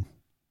injured.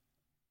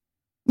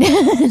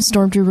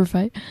 Stormtrooper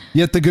fight.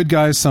 Yet the good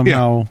guys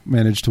somehow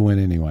managed to win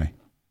anyway.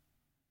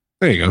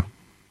 There you go.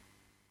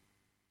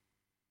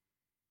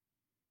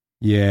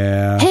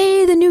 Yeah.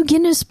 Hey, the new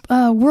Guinness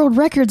World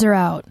Records are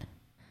out.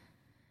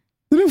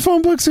 The new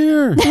phone book's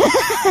here.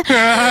 When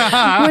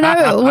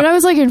I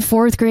was like in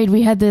 4th grade,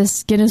 we had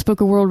this Guinness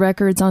Book of World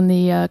Records on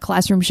the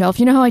classroom shelf.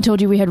 You know how I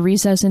told you we had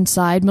recess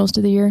inside most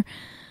of the year?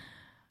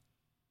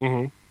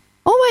 Mm-hmm.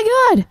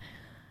 Oh my God.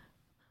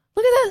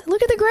 Look at that.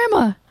 Look at the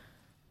grandma.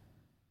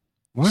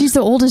 What? She's the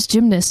oldest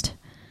gymnast.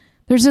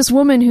 There's this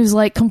woman who's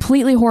like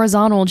completely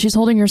horizontal and she's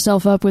holding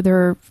herself up with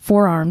her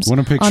forearms. Want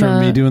a picture of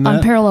me doing that?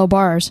 On parallel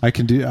bars. I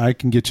can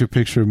get you a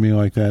picture of me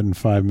like that in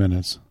 5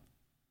 minutes.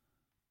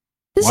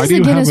 This Why is do the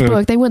you Guinness have a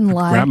book. They wouldn't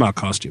lie. Grandma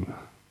costume.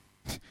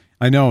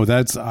 I know,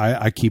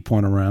 I keep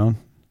one around,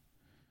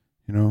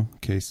 you know, in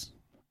case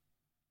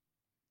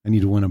I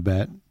need to win a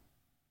bet.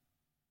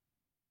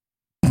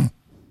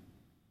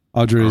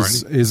 Audra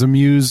is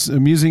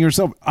amusing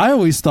herself. I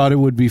always thought it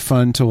would be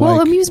fun to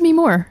amuse me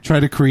more.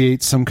 Try to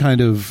create some kind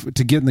of,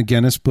 to get in the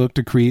Guinness book,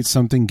 to create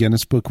something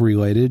Guinness book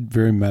related,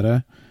 very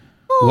meta.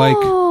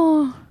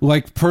 Oh.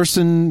 Like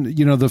person,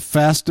 you know, the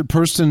fast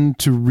person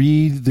to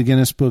read the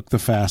Guinness book the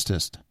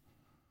fastest.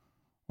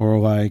 Or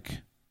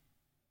like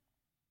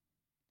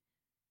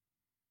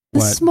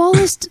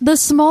the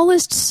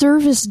smallest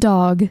service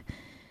dog.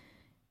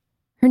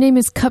 Her name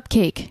is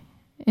Cupcake,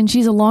 and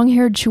she's a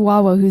long-haired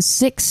Chihuahua who's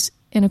 6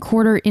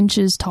 1/4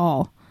 inches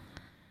tall.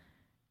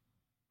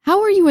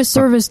 How are you a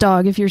service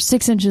dog if you're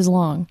 6 inches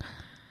long?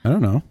 I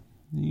don't know.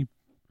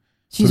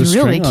 She's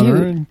really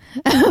cute.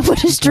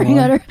 Put a string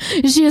on her.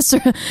 Is she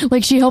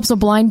like she helps a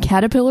blind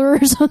caterpillar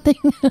or something?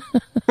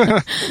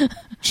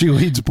 She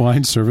leads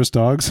blind service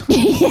dogs.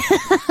 Wait,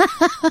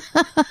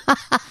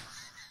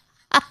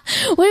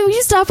 will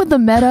you stop with the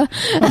meta?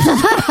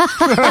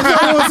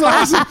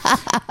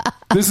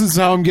 This is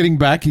how I'm getting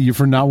back at you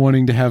for not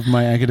wanting to have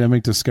my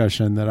academic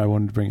discussion that I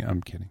wanted to bring.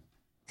 I'm kidding.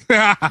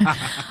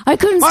 I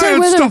couldn't stay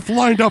with her. stuff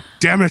lined up,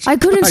 damn it. I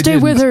couldn't stay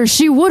with her.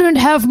 She wouldn't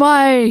have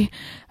my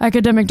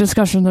academic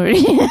discussion.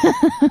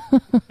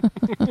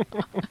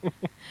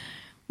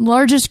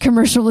 Largest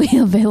commercially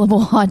available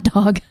hot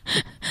dog.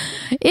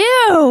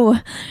 Ew!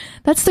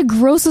 That's the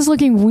grossest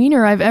looking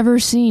wiener I've ever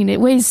seen.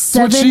 It weighs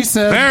 7. That's what she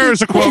said.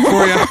 There's a quote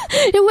for you.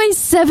 It weighs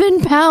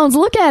 7 pounds.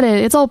 Look at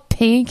it. It's all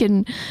pink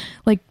and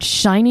like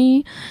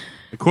shiny.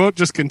 The quote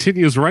just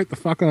continues right the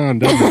fuck on,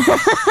 doesn't it?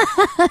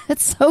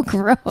 It's so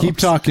gross. Keep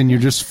talking. You're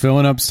just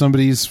filling up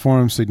somebody's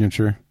forum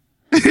signature.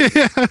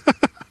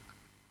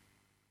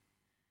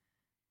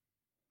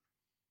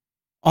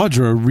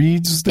 Audra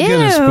reads the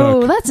Guinness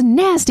book. Ew, that's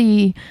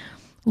nasty.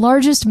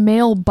 Largest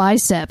male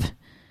bicep.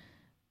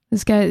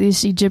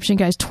 This Egyptian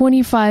guy's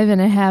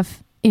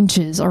 25.5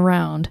 inches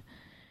around.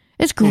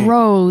 It's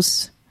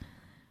gross.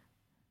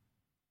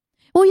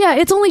 Well, yeah,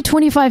 it's only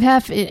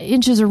 25.5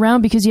 inches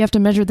around because you have to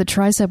measure the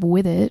tricep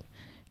with it.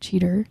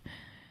 Cheater.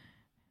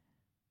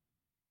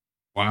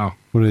 Wow.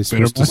 What are they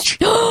supposed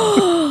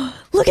to?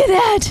 Look at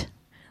that.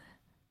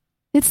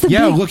 It's the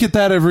look at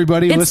that,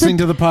 everybody listening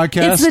to the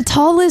podcast. It's the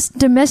tallest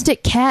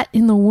domestic cat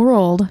in the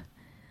world.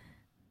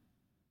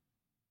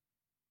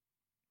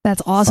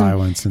 That's awesome.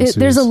 Silence ensues.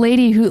 There's a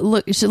lady who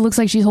looks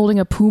like she's holding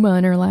a puma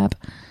in her lap.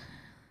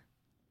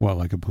 What,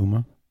 like a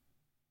puma?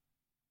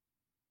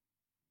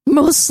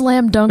 Most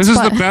slam dunks. This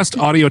is the best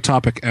audio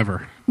topic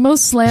ever.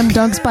 Most slam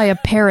dunks by a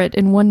parrot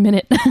in 1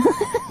 minute.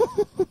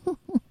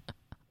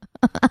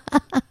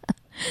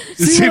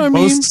 See what I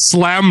mean? Most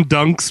slam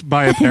dunks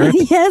by a parrot?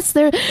 Yes,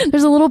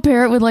 there's a little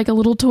parrot with like a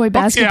little toy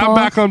basketball. Yeah, I'm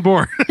back on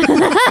board.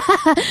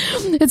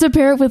 It's a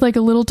parrot with like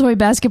a little toy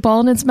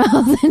basketball in its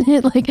mouth, and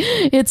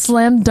it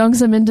slam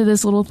dunks him into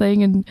this little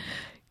thing and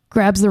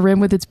grabs the rim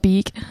with its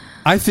beak.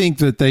 I think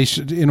that they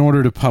should, in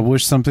order to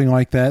publish something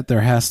like that,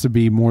 there has to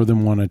be more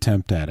than one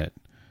attempt at it.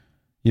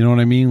 You know what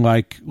I mean?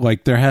 Like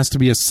there has to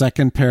be a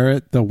second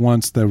parrot that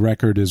wants the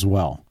record as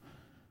well.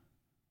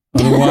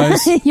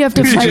 Otherwise, you have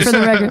to fight for the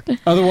record.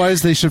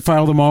 Otherwise, they should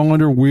file them all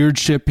under weird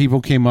shit people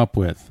came up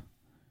with.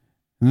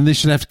 And then they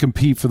should have to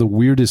compete for the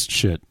weirdest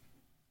shit.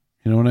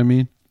 You know what I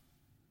mean?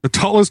 The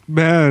tallest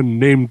man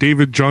named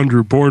David John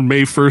Drew, born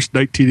May 1st,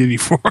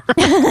 1984.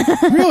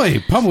 Really?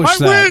 Publish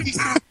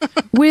that.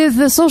 With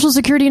the social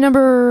security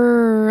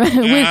number, with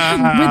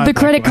the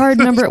credit card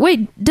number.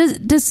 Wait,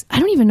 does I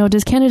don't even know,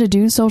 does Canada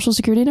do social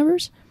security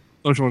numbers?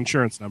 Social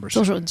insurance numbers.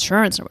 Social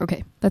insurance number.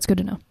 Okay, that's good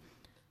to know.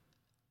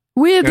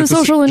 With the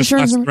social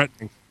insurance number.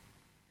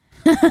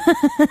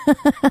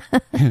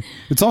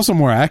 It's also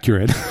more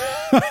accurate.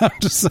 I'm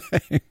just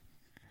saying.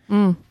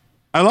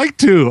 I like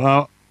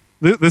to.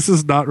 This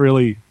is not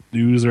really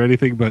news or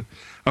anything, but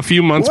a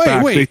few months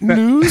back. Wait,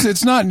 news?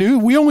 It's not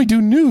news. We only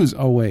do news.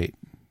 Oh, wait.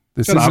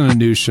 This isn't a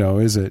news show,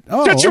 is it?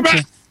 Oh, Shut your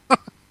okay.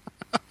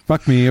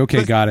 Fuck me.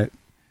 Okay, got it.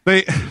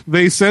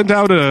 They sent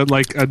out a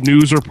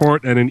news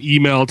report and an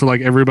email to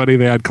like everybody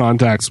they had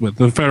contacts with,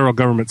 the federal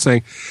government,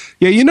 saying,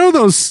 yeah, you know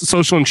those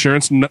social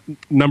insurance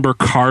number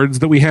cards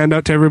that we hand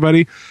out to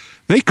everybody?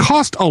 They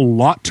cost a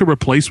lot to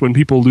replace when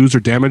people lose or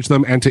damage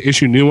them and to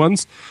issue new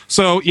ones.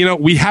 So,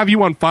 we have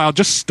you on file.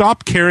 Just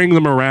stop carrying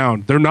them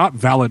around. They're not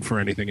valid for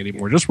anything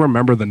anymore. Just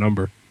remember the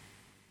number.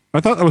 I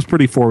thought that was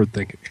pretty forward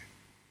thinking.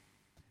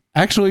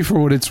 Actually, for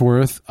what it's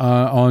worth,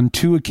 on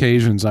 2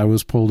 occasions I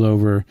was pulled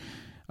over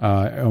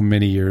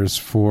many years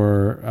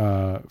for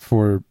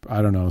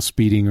I don't know,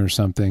 speeding or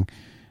something,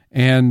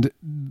 and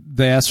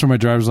they asked for my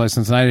driver's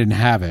license and I didn't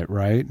have it,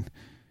 right?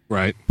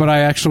 But I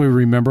actually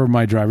remember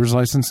my driver's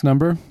license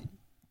number,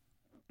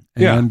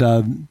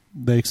 and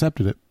they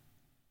accepted it.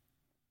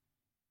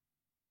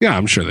 Yeah,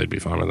 I'm sure they'd be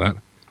fine with that.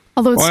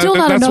 Although it's still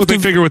not enough. That's what they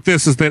figure with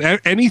this, is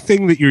that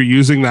anything that you're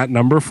using that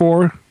number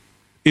for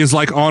is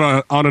like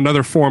on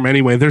another form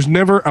anyway. There's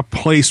never a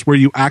place where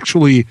you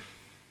actually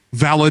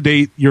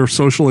validate your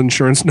social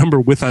insurance number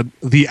with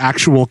the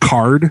actual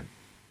card.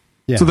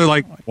 Yeah. So they're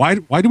like, why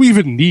do we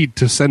even need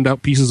to send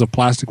out pieces of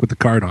plastic with the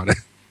card on it?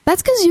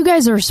 That's because you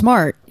guys are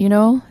smart,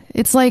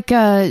 It's like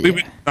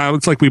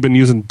it's like we've been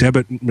using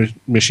debit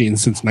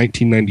machines since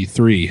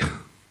 1993.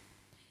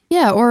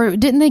 Yeah, or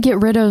didn't they get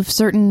rid of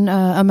certain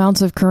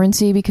amounts of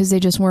currency because they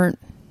just weren't?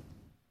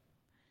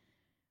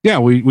 Yeah,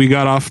 we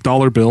got off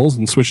dollar bills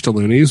and switched to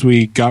loonies.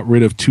 We got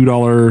rid of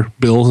 $2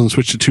 bills and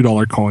switched to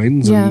 $2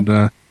 coins.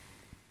 Yeah.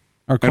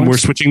 And we're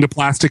switching to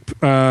plastic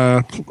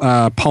polymer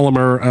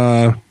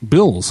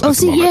bills. Oh,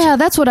 see, yeah,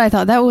 that's what I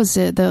thought. That was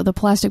it, the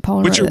plastic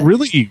polymer. Which are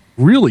really,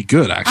 really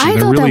good, actually. I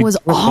thought that was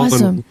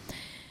awesome.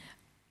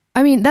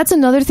 I mean, that's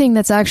another thing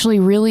that's actually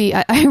really...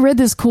 I read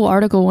this cool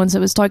article once that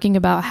was talking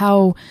about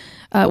how...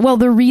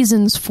 the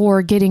reasons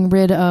for getting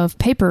rid of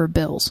paper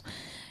bills.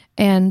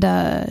 And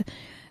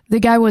the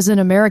guy was an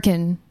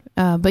American...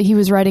 but he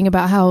was writing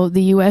about how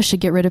the U.S. should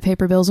get rid of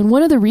paper bills, and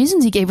one of the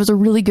reasons he gave was a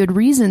really good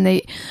reason.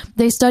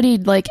 They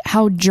studied like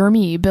how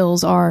germy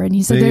bills are, and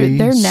he said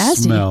they're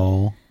nasty.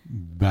 Smell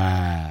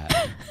bad,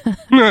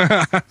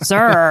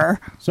 sir.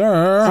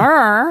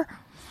 Sorry,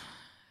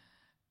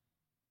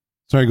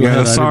 go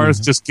ahead. The SARS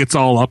just gets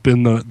all up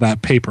in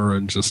that paper,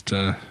 and just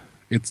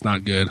it's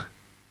not good.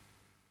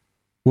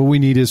 What we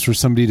need is for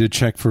somebody to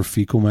check for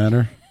fecal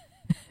matter.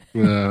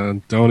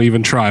 Don't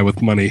even try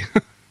with money.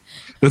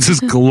 Let's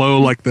just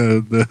glow like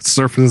the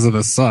surface of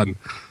the sun.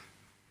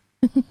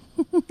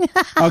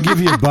 I'll give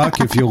you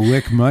 $1 if you'll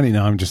lick money.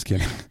 No, I'm just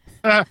kidding.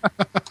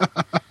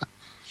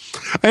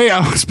 Hey,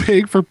 I was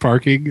paying for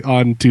parking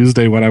on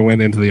Tuesday when I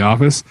went into the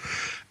office,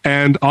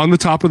 and on the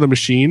top of the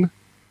machine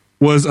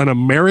was an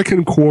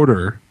American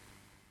quarter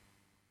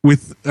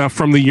with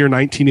from the year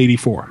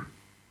 1984.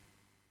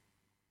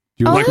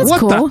 You're like, what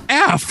cool. the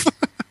F?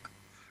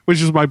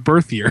 Which is my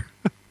birth year.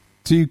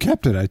 So you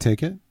kept it, I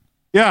take it?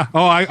 Yeah.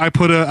 Oh, I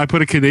put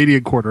a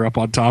Canadian quarter up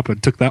on top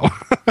and took that one.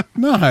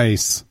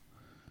 Nice.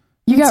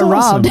 You got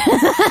robbed.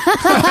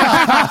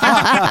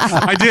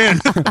 I did.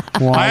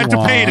 I had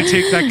to pay to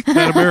take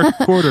that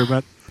American quarter,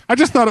 but I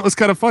just thought it was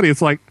kind of funny.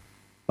 It's like,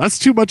 that's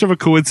too much of a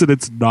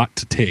coincidence not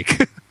to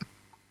take.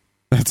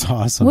 That's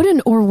awesome. What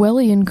an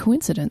Orwellian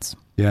coincidence.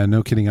 Yeah,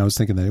 no kidding. I was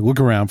thinking that. Look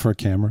around for a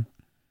camera.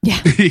 Yeah.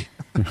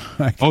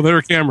 Oh, there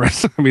are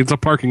cameras. I mean, it's a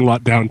parking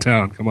lot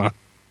downtown. Come on.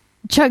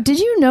 Chuck, did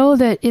you know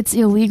that it's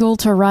illegal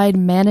to ride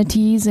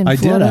manatees in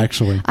Florida? I did,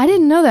 actually. I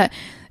didn't know that.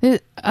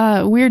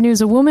 Weird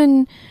news. A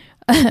woman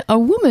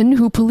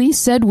who police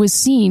said was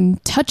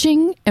seen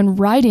touching and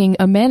riding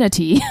a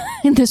manatee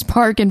in this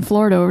park in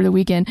Florida over the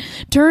weekend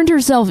turned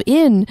herself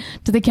in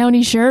to the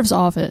county sheriff's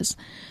office.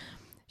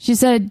 She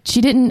said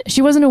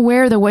she wasn't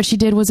aware that what she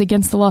did was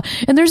against the law.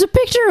 And there's a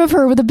picture of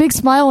her with a big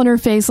smile on her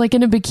face, like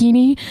in a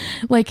bikini.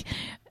 Like,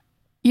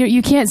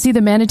 you can't see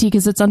the manatee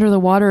because it's under the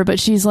water, but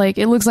she's like,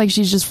 it looks like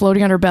she's just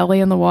floating on her belly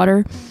in the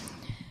water.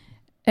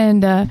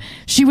 And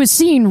she was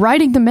seen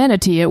riding the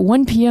manatee at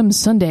 1 p.m.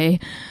 Sunday.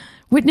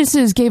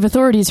 Witnesses gave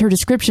authorities her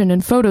description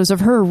and photos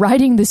of her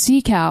riding the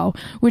sea cow,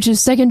 which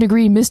is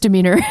second-degree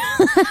misdemeanor.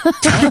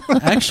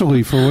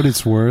 Actually, for what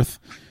it's worth,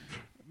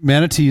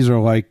 manatees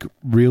are like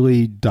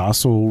really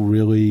docile,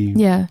 really,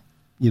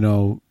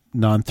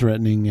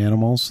 non-threatening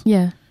animals.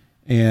 Yeah.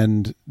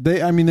 And they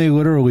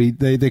literally,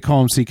 they call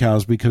them sea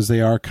cows because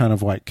they are kind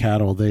of like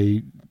cattle.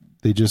 They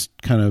just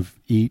kind of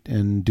eat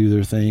and do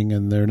their thing,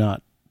 and they're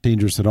not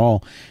dangerous at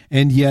all.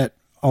 And yet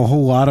a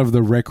whole lot of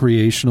the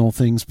recreational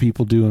things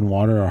people do in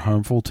water are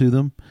harmful to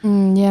them.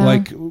 Yeah.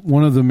 Like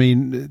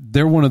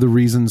they're one of the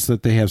reasons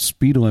that they have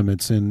speed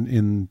limits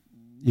in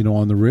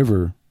on the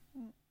river.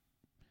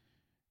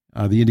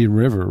 The Indian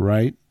River,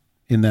 right,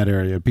 in that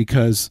area,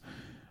 because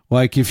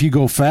like if you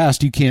go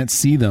fast, you can't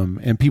see them,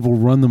 and people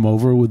run them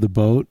over with the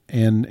boat,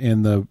 and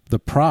the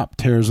prop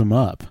tears them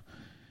up.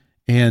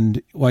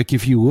 And like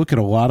if you look at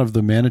a lot of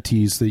the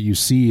manatees that you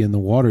see in the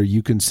water,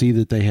 you can see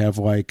that they have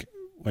like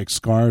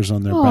scars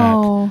on their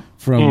back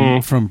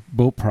from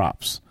boat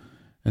props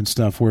and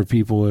stuff where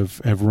people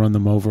have run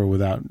them over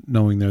without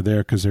knowing they're there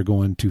because they're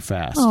going too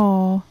fast.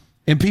 Oh.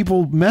 And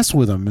people mess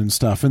with them and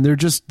stuff, and they're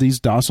just these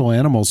docile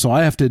animals. So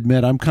I have to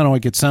admit, I'm kind of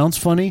like, it sounds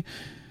funny,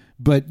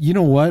 but you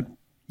know what?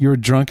 You're a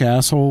drunk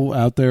asshole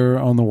out there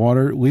on the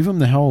water. Leave them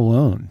the hell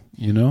alone,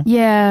 you know?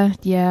 Yeah,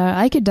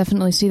 I could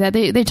definitely see that.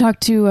 They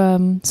talked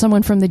to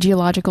someone from the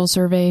Geological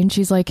Survey, and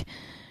she's like,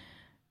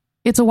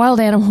 it's a wild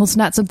animal. It's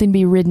not something to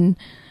be ridden.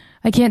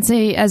 I can't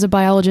say as a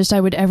biologist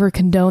I would ever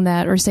condone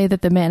that or say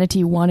that the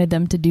manatee wanted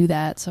them to do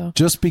that. So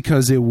just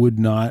because it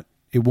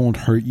won't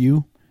hurt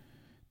you,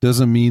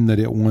 doesn't mean that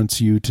it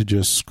wants you to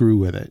just screw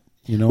with it.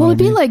 You know, well, it'd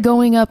be like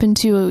going up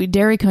into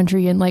dairy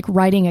country and like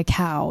riding a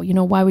cow. You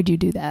know, why would you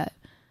do that?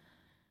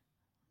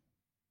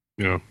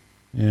 Yeah.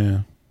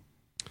 Yeah.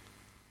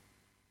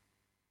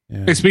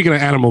 Hey, speaking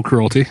of animal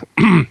cruelty,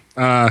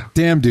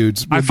 damn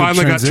dudes! I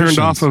finally got turned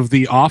off of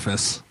The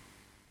Office.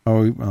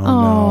 Oh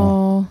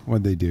no!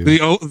 What'd they do?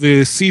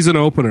 The season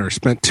opener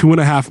spent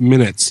 2.5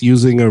 minutes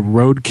using a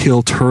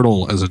roadkill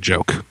turtle as a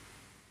joke.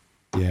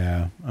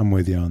 Yeah, I'm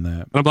with you on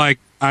that. I'm like,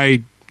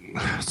 I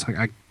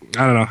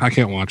don't know. I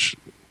can't watch.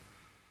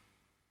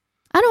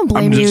 I don't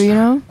blame you. You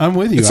know, I'm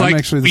with you. It's I'm like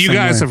actually you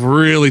guys have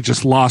really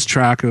just lost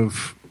track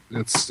of.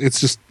 It's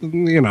just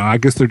I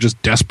guess they're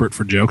just desperate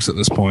for jokes at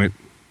this point.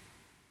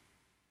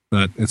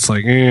 But it's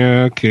like,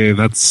 yeah, okay,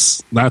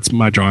 that's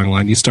my drawing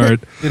line. You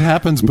start it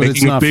happens, but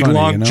it's not big funny,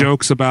 long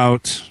jokes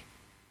about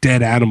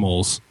dead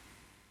animals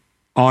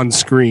on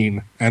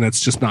screen, and it's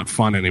just not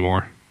fun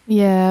anymore.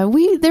 Yeah,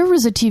 there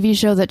was a TV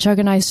show that Chuck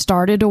and I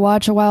started to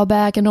watch a while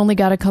back and only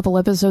got a couple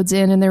episodes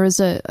in, and there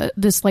was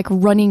this like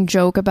running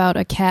joke about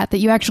a cat that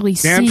you actually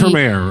see. Dan from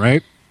Air,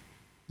 right?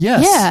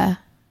 Yes. Yeah.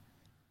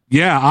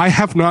 Yeah, I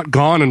have not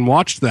gone and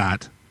watched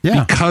that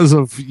because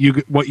of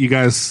what you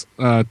guys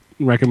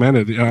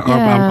recommended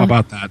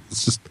about that.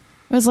 It's just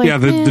it was like,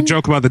 the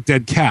joke about the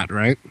dead cat,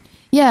 right?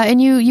 Yeah, and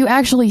you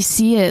actually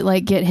see it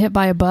like get hit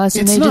by a bus,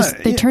 and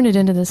they turn it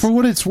into this. For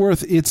what it's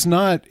worth, it's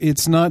not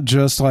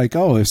just like,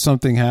 oh, if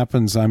something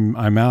happens,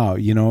 I'm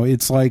out. You know,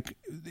 it's like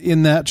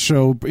in that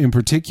show in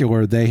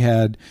particular, they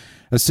had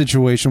a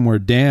situation where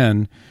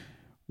Dan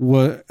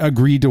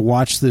agreed to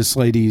watch this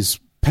lady's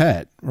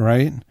pet,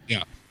 right?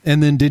 Yeah.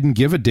 And then didn't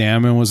give a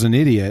damn and was an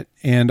idiot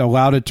and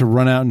allowed it to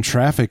run out in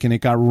traffic, and it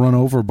got run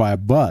over by a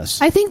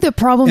bus. I think the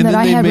problem that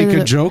I have and then they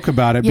make a joke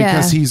about it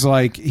because he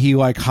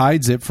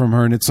hides it from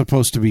her, and it's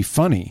supposed to be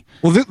funny.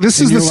 Well, this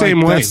is the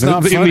same way. That's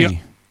not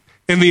funny.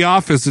 In The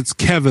Office, it's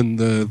Kevin,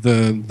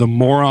 the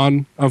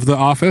moron of The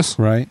Office,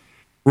 right?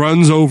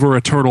 Runs over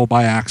a turtle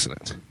by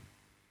accident,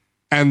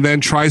 and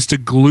then tries to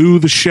glue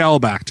the shell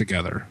back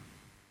together,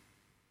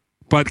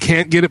 but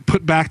can't get it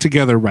put back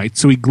together right.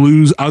 So he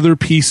glues other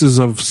pieces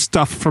of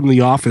stuff from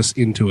The Office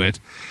into it.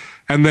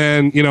 And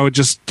then, it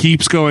just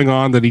keeps going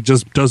on that he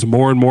just does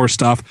more and more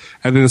stuff.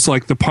 And then it's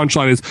like the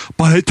punchline is,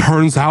 but it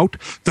turns out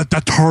that the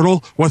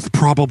turtle was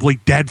probably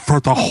dead for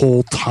the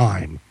whole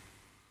time.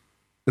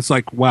 It's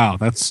like, wow,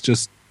 that's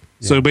just...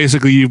 Yeah. So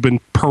basically you've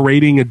been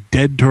parading a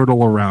dead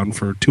turtle around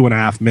for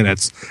 2.5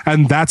 minutes.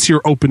 And that's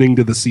your opening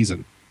to the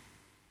season.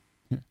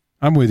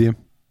 I'm with you.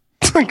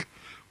 It's like...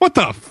 What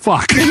the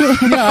fuck?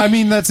 Yeah, I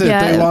mean, that's it.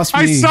 Yeah. They lost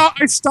me.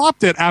 I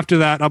stopped it after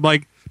that. I'm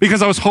like,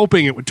 because I was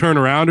hoping it would turn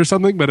around or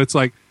something, but it's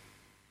like,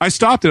 I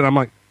stopped it. I'm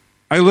like,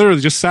 I literally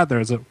just sat there.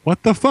 I was like,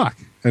 what the fuck?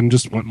 And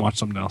just went and watched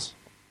something else.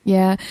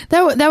 Yeah,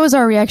 that was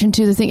our reaction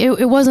to the thing.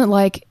 It wasn't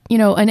like,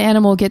 an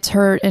animal gets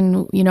hurt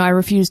and, I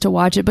refused to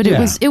watch it. But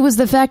it was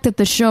the fact that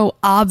the show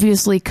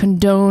obviously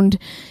condoned,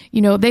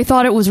 they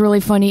thought it was really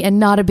funny and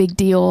not a big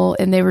deal.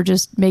 And they were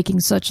just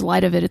making such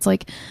light of it. It's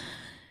like...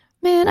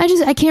 Man,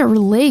 I can't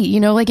relate,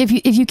 like if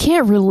you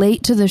can't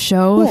relate to the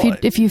show,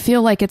 if you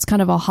feel like it's kind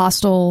of a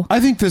hostile. I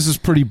think this is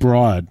pretty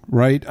broad,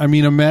 right? I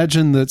mean,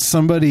 imagine that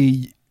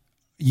somebody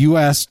you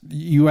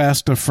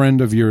asked a friend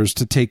of yours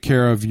to take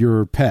care of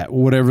your pet,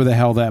 whatever the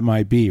hell that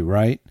might be,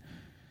 right?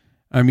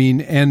 I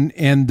mean,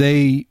 and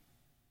they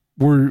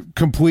were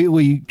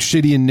completely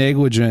shitty and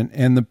negligent,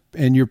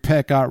 and your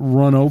pet got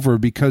run over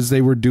because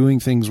they were doing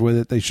things with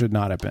it they should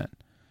not have been.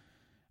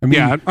 I mean,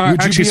 Yeah,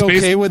 would you be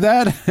okay with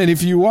that? And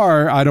if you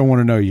are, I don't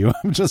want to know you.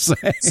 I'm just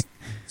saying.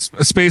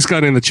 Space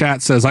Gun in the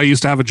chat says, I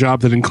used to have a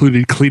job that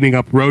included cleaning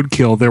up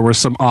roadkill. There were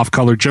some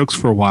off-color jokes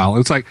for a while.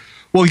 It's like,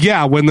 well,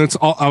 yeah, when there's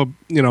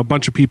a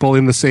bunch of people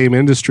in the same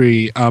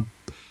industry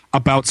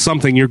about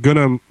something, you're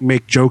gonna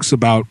make jokes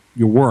about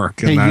your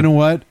work. And hey, you know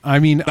what? I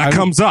mean, that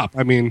comes up.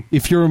 I mean,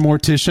 if you're a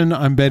mortician,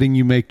 I'm betting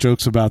you make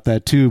jokes about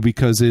that too,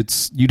 because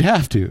you'd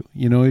have to.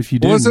 If you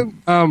didn't.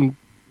 Wasn't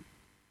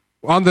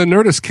on the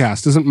Nerdist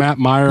cast? Isn't Matt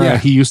Meyer? Yeah.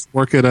 He used to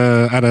work at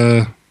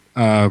a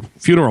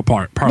funeral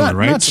parlor,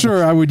 right? Not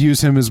sure I would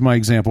use him as my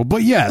example,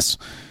 but yes,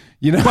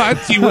 But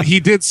he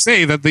did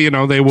say that they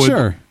would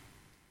sure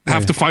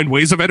have to find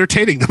ways of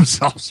entertaining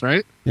themselves,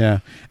 right? Yeah,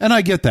 and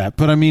I get that,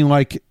 but I mean,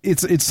 like,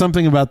 it's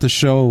something about the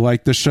show,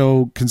 like the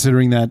show,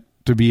 considering that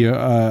to be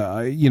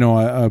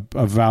a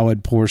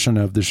valid portion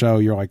of the show.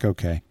 You're like,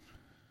 okay.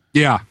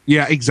 Yeah,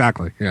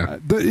 exactly. Yeah,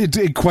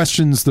 it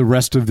questions the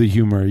rest of the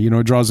humor.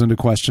 It draws into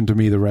question to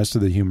me the rest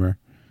of the humor,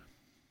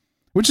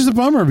 which is a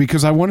bummer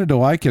because I wanted to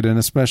like it, and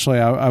especially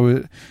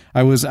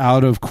I was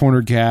out of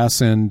corner gas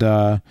and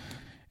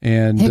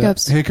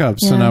hiccups,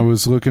 yeah. and I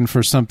was looking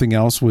for something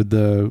else with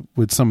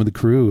some of the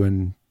crew,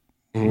 and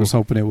was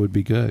hoping it would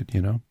be good.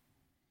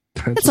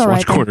 It's all right.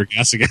 Watch Corner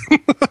Gas again.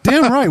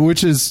 Damn right.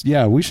 Which is,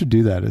 yeah, we should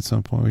do that at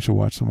some point. We should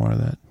watch some more of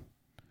that.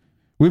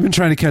 We've been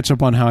trying to catch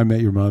up on How I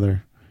Met Your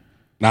Mother.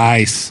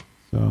 Nice.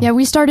 So. Yeah,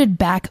 we started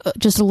back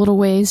just a little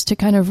ways to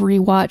kind of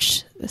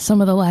rewatch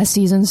some of the last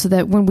seasons so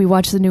that when we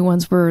watch the new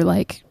ones, we're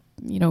like,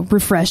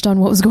 refreshed on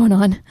what was going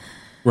on.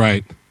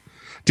 Right.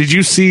 Did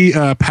you see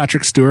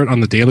Patrick Stewart on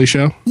The Daily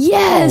Show?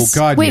 Yes. Oh,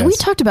 God, Wait, yes. we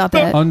talked about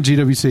that. On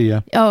GWC, yeah.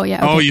 Oh,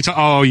 yeah. Okay. You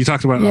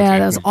talked about it. Yeah, Okay.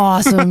 that was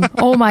awesome.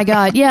 Oh, my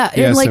God. Yeah.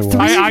 Yes, like it was.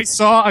 I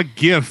saw a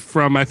GIF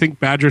from, I think,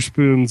 Badger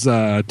Spoon's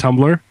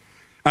Tumblr,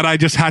 and I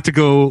just had to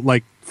go,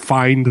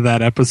 find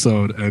that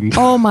episode. And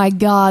oh, my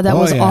God. That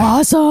was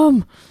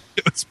awesome.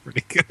 it was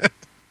pretty good.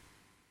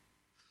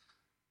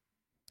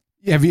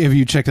 Have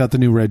you checked out the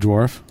new Red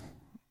Dwarf?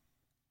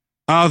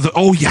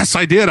 Yes,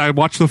 I did. I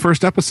watched the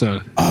first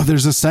episode. Oh,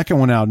 there's a second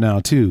one out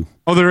now too.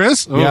 Oh, there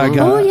is? Yeah, I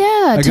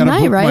got tonight,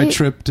 to book right? my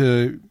trip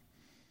to.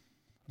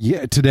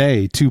 Yeah,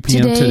 today, 2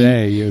 p.m.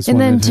 today is and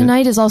when then it hit.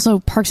 tonight is also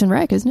Parks and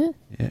Rec, isn't it?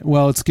 Yeah,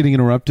 well, it's getting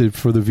interrupted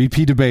for the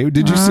VP debate.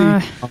 Did you see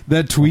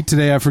that tweet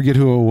today? I forget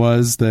who it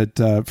was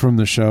that from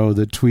the show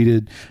that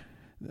tweeted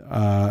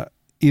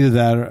either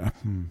that or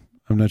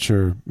I'm not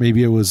sure.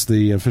 Maybe it was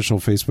the official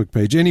Facebook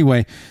page.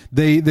 Anyway,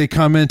 they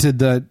commented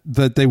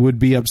that they would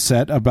be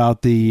upset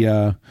about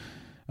the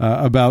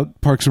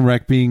about Parks and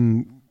Rec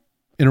being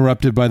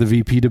interrupted by the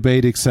VP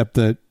debate, except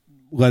that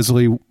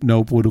Leslie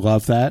Knope would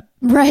love that.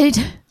 Right.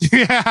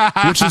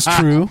 Yeah. Which is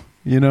true,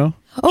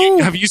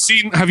 Oh, Have you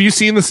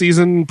seen the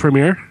season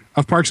premiere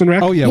of Parks and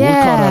Rec? Oh yeah, we're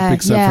caught up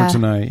except for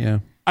tonight. Yeah.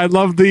 I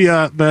love the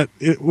that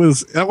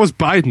was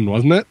Biden,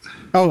 wasn't it?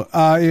 Oh,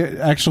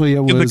 actually,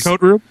 it was in the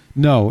coat room.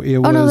 No, it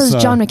was. Oh no, that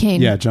was John McCain.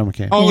 Yeah, John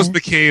McCain. Oh, it was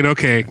McCain.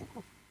 Okay,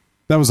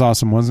 that was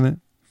awesome, wasn't it?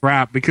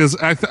 crap. Because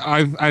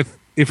I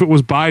if it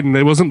was Biden,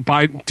 it wasn't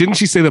Biden. Didn't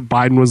she say that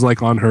Biden was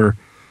on her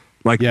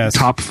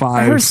top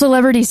 5 her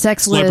celebrity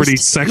sex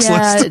list?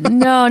 list?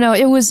 No,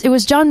 it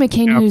was John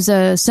McCain, who's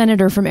a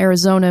senator from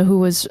Arizona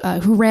who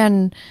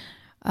ran.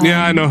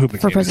 Yeah, I know who for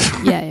McCain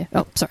president. is. Yeah.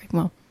 Oh, sorry.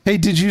 Well, hey,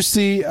 did you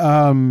see?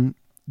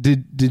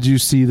 Did you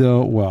see the?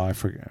 Well, I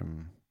forget.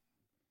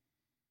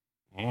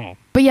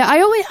 but yeah,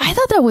 I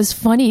thought that was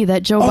funny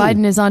that Joe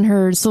Biden is on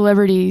her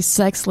celebrity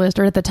sex list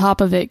or at the top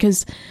of it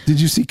because.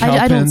 Did you see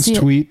I don't Pen's see it.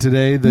 tweet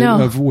today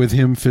with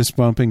him fist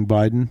bumping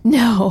Biden?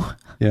 No,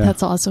 Yeah,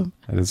 that's awesome.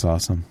 That is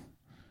awesome.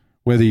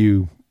 Whether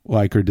you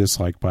like or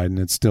dislike Biden,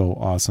 it's still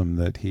awesome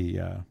that he.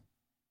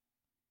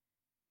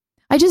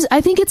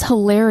 I think it's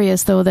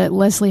hilarious though that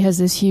Leslie has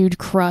this huge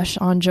crush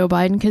on Joe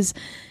Biden because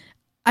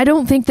I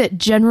don't think that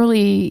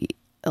generally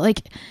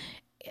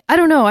I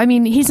don't know. I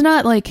mean, he's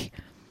not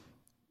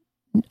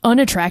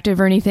unattractive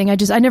or anything.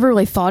 I never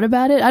really thought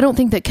about it. I don't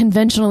think that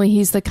conventionally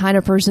he's the kind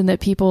of person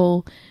that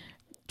people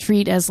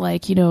treat as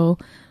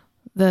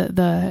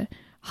the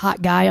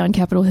hot guy on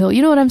Capitol Hill.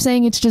 You know what I'm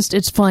saying?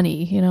 It's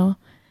funny, No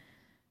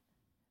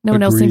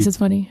one else thinks it's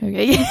funny.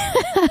 Okay.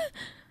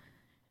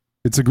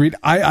 It's agreed.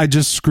 I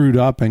just screwed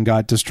up and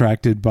got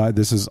distracted by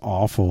this is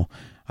awful.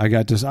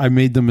 I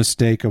made the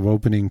mistake of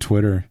opening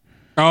Twitter.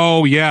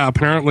 Oh yeah,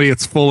 apparently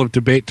it's full of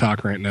debate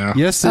talk right now.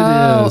 Yes, it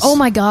is. Oh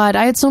my God,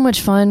 I had so much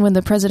fun when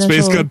the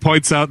presidential. Space Gun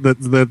points out that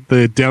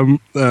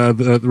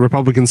the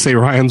Republicans say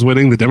Ryan's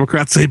winning, the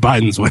Democrats say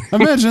Biden's winning.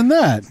 Imagine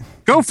that.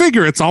 Go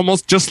figure. It's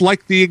almost just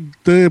like the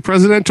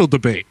presidential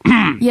debate.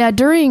 Yeah,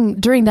 during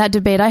that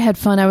debate, I had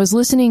fun. I was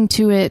listening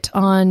to it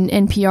on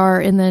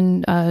NPR and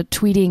then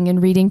tweeting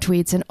and reading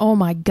tweets, and oh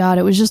my God,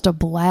 it was just a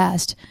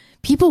blast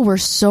people were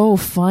so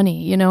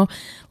funny, you know?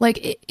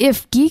 Like,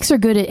 if geeks are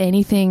good at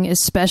anything,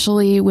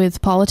 especially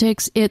with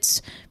politics,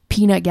 it's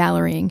peanut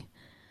gallerying.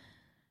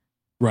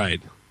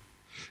 Right.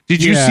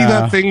 Did you see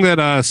that thing that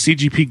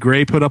CGP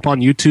Grey put up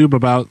on YouTube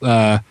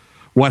about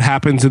what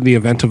happens in the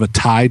event of a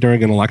tie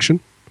during an election?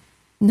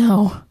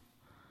 No.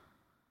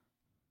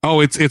 Oh,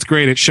 it's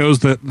great. It shows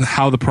that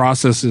how the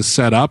process is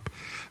set up.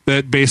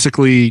 That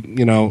basically,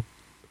 you know,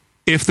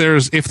 if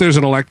there's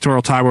an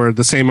electoral tie where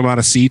the same amount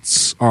of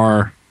seats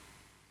are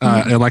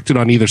elected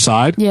on either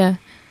side,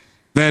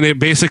 then it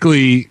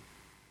basically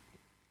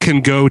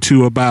can go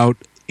to about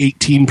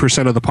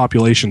 18% of the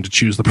population to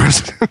choose the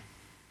president.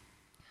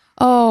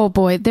 Oh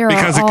boy,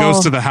 because it goes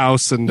to the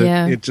House and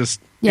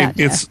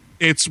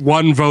it's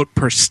one vote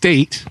per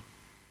state.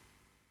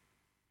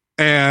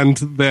 And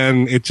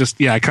then it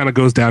just it kind of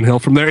goes downhill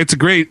from there. It's a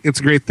great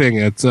thing.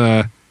 It's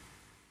on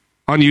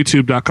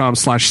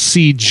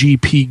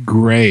youtube.com/CGP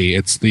Grey.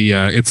 It's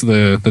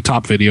the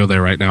top video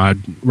there right now. I'd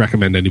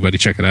recommend anybody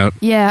check it out.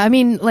 Yeah, I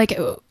mean, like,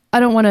 I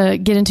don't want to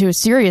get into a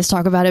serious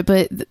talk about it,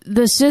 but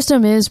the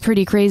system is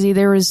pretty crazy.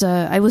 There was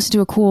I listened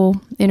to a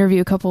cool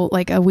interview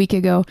a week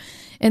ago,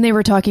 and they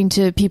were talking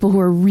to people who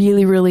are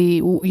really, really,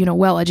 you know,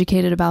 well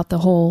educated about the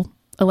whole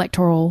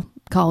electoral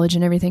college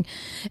and everything,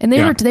 and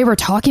they were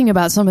talking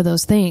about some of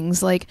those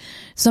things, like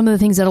some of the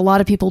things that a lot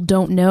of people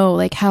don't know,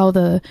 like how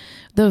the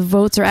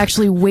votes are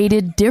actually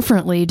weighted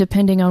differently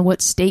depending on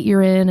what state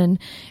you're in,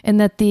 and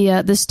that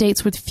the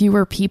states with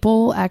fewer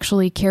people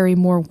actually carry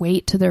more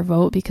weight to their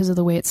vote because of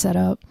the way it's set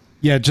up.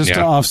 Yeah, just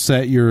to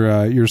offset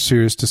your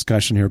serious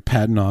discussion here,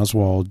 Patton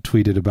Oswalt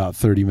tweeted about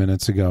 30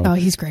 minutes ago. Oh,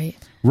 he's great.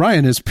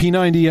 Ryan has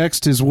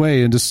P90X'd his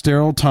way into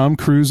sterile Tom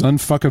Cruise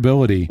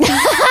unfuckability.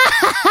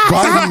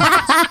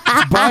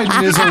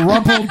 Biden is a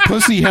rumpled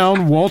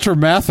pussyhound Walter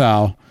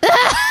Matthau.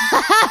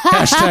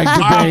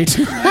 #debate.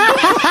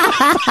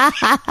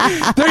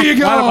 There you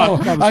go.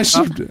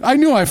 I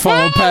knew I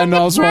followed Patton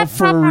Oswalt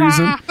for a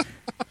reason.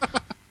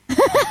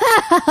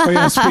 Oh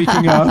yeah,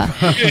 speaking of.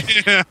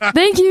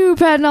 Thank you,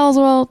 Patton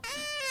Oswalt.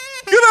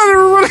 Good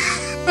on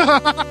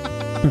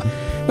everybody.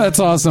 That's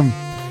awesome.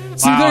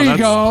 See, there you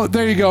go.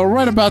 There you go.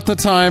 Right about the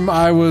time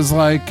I was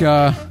like,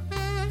 well,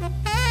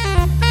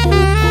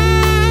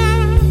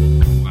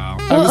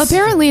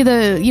 apparently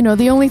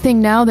the only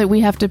thing now that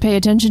we have to pay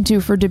attention to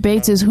for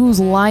debates is who's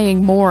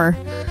lying more.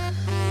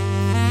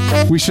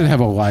 We should have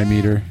a lie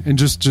meter and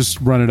just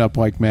run it up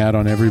like mad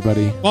on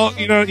everybody. Well,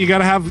 you know, you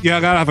gotta have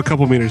a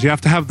couple meters. You have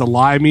to have the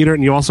lie meter,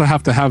 and you also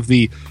have to have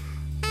the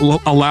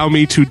allow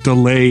me to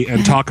delay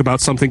and talk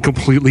about something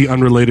completely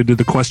unrelated to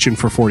the question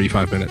for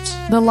 45 minutes.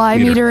 The lie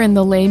meter and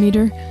the lay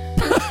meter.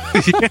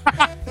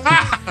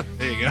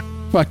 There you go.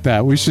 Fuck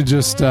that. We should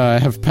just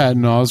have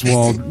Patton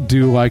Oswalt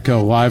do like a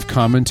live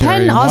commentary.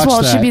 Patton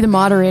Oswalt should be the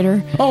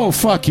moderator. Oh,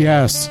 fuck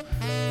yes.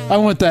 I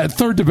want that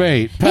third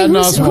debate. Patton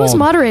Oswalt. Who's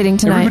moderating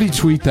tonight? Everybody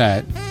tweet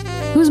that.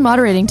 Who's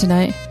moderating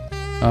tonight?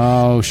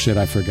 Oh, shit.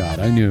 I forgot.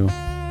 I knew.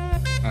 I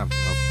have no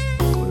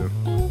clue.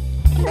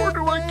 Nor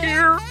do I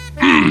care.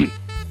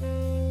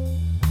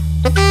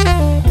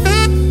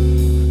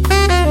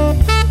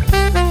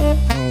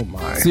 Oh,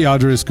 my. See,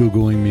 Audra's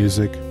Googling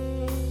music.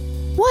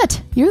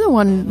 What? You're the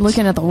one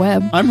looking at the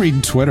web. I'm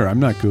reading Twitter. I'm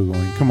not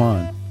Googling. Come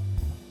on.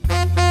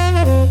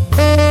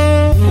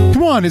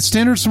 Come on. It's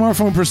standard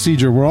smartphone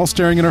procedure. We're all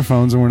staring at our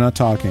phones and we're not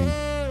talking.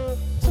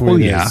 Well,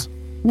 yeah.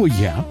 Well,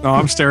 yeah. No,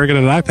 I'm staring at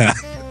an iPad.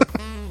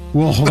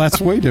 Well, that's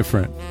way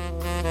different.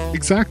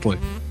 Exactly.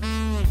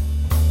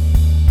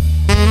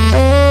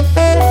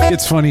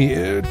 It's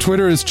funny.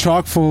 Twitter is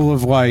chock full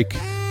of like,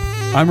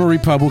 I'm a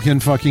Republican,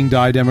 fucking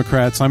die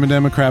Democrats. I'm a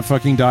Democrat,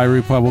 fucking die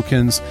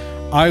Republicans.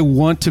 I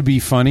want to be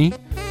funny,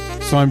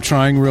 so I'm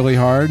trying really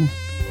hard.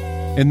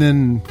 And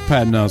then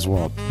Patton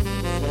Oswalt,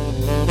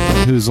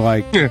 who's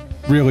like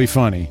really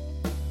funny.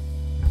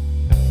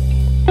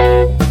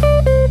 So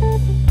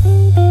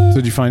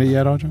did you find it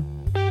yet, Audra?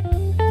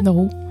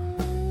 No.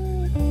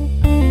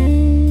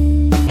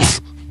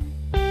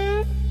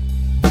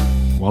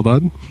 Well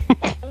done.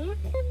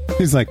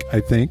 He's like, I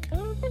think.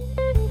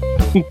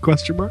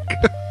 Question mark.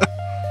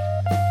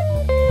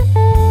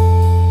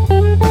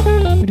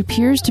 It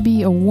appears to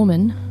be a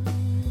woman.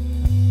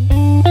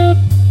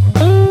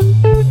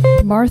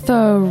 Martha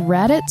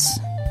Raddatz?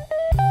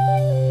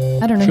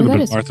 I don't know who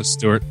that is. Martha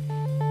Stewart.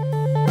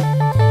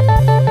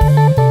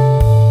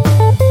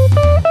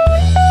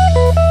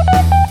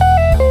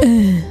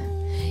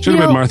 Should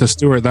have been Martha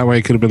Stewart. That way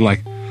it could have been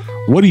like,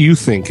 what do you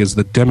think is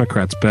the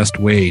Democrats' best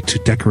way to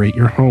decorate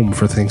your home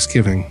for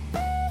Thanksgiving?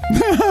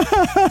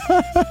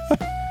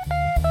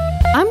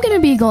 I'm going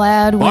to be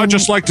glad when... Well, I'd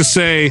just like to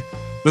say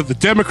that the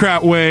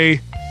Democrat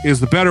way is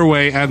the better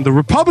way, and the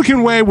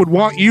Republican way would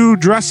want you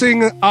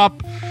dressing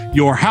up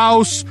your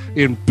house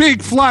in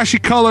big flashy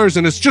colors,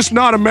 and it's just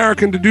not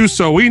American to do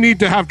so. We need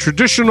to have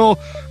traditional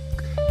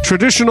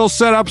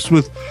setups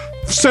with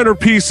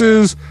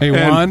centerpieces. Hey,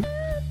 Juan,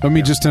 let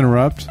me just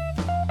interrupt.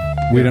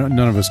 None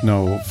of us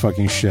know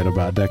fucking shit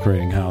about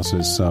decorating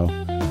houses, so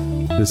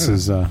this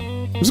is it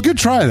was a good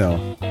try though.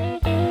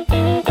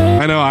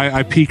 I know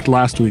I peaked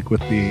last week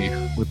with the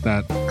with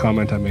that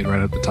comment I made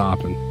right at the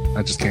top, and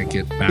I just can't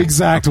get back.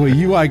 Exactly.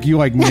 You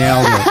nailed it.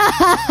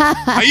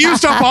 I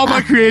used up all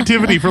my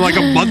creativity for like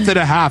a month and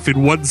a half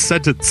in one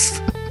sentence.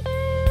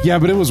 Yeah,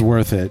 but it was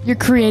worth it. Your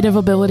creative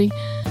ability.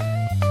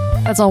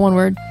 That's all one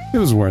word. It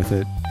was worth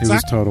it. It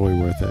was totally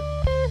worth it.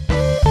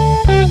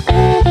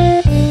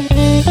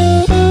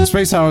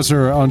 Space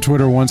Howitzer on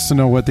Twitter wants to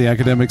know what the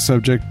academic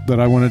subject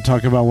that I want to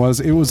talk about was.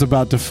 It was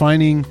about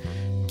defining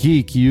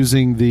geek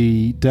using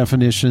the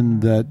definition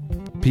that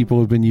people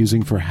have been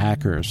using for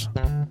hackers.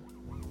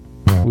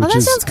 Which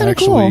that sounds kind of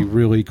actually cool.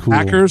 really cool.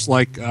 Hackers,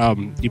 like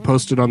you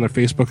posted on their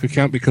Facebook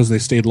account because they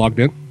stayed logged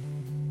in?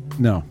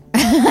 No.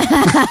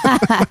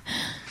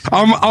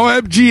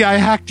 OMG, I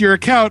hacked your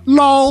account.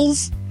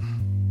 LOLs.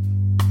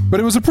 But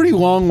it was a pretty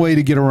long way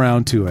to get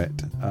around to it.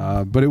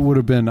 But it would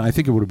have been, I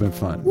think it would have been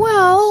fun.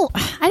 Well,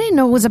 I didn't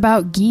know it was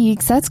about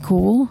geeks. That's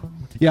cool.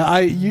 Yeah,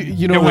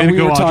 you know how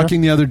we were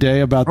talking the other day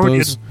about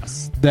those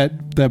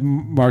that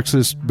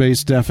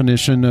Marxist-based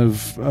definition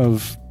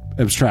of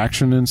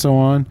abstraction and so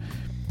on,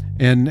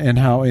 and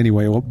how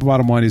anyway. Well,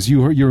 bottom line is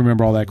you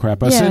remember all that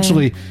crap.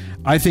 Essentially,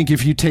 I think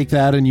if you take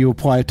that and you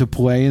apply it to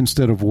play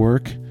instead of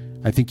work,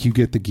 I think you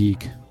get the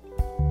geek.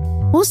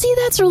 Well, see,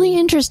 that's really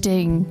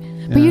interesting.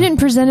 But you didn't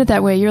present it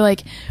that way. You're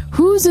like,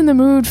 who's in the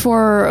mood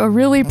for a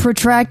really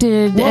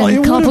protracted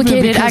and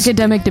complicated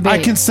academic debate?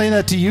 I can say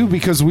that to you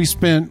because we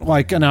spent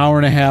like an hour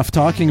and a half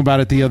talking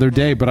about it the other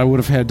day, but I would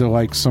have had to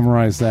like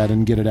summarize that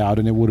and get it out,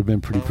 and it would have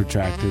been pretty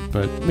protracted.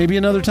 But maybe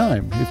another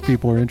time if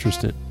people are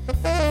interested.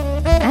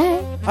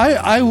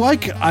 I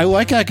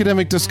like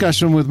academic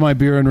discussion with my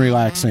beer and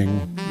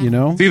relaxing, you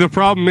know? See, the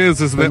problem is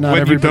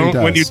that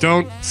when you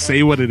don't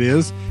say what it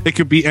is, it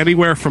could be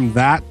anywhere from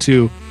that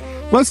to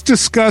let's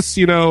discuss,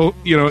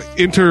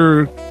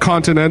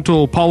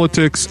 intercontinental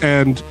politics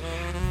and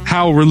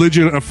how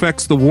religion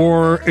affects the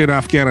war in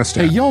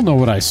Afghanistan. Hey, y'all know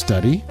what I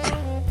study.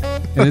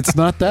 And it's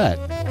not that.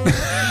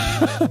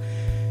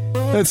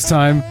 It's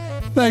time.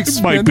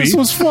 Thanks, man. This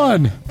was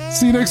fun.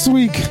 See you next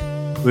week.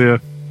 Yeah.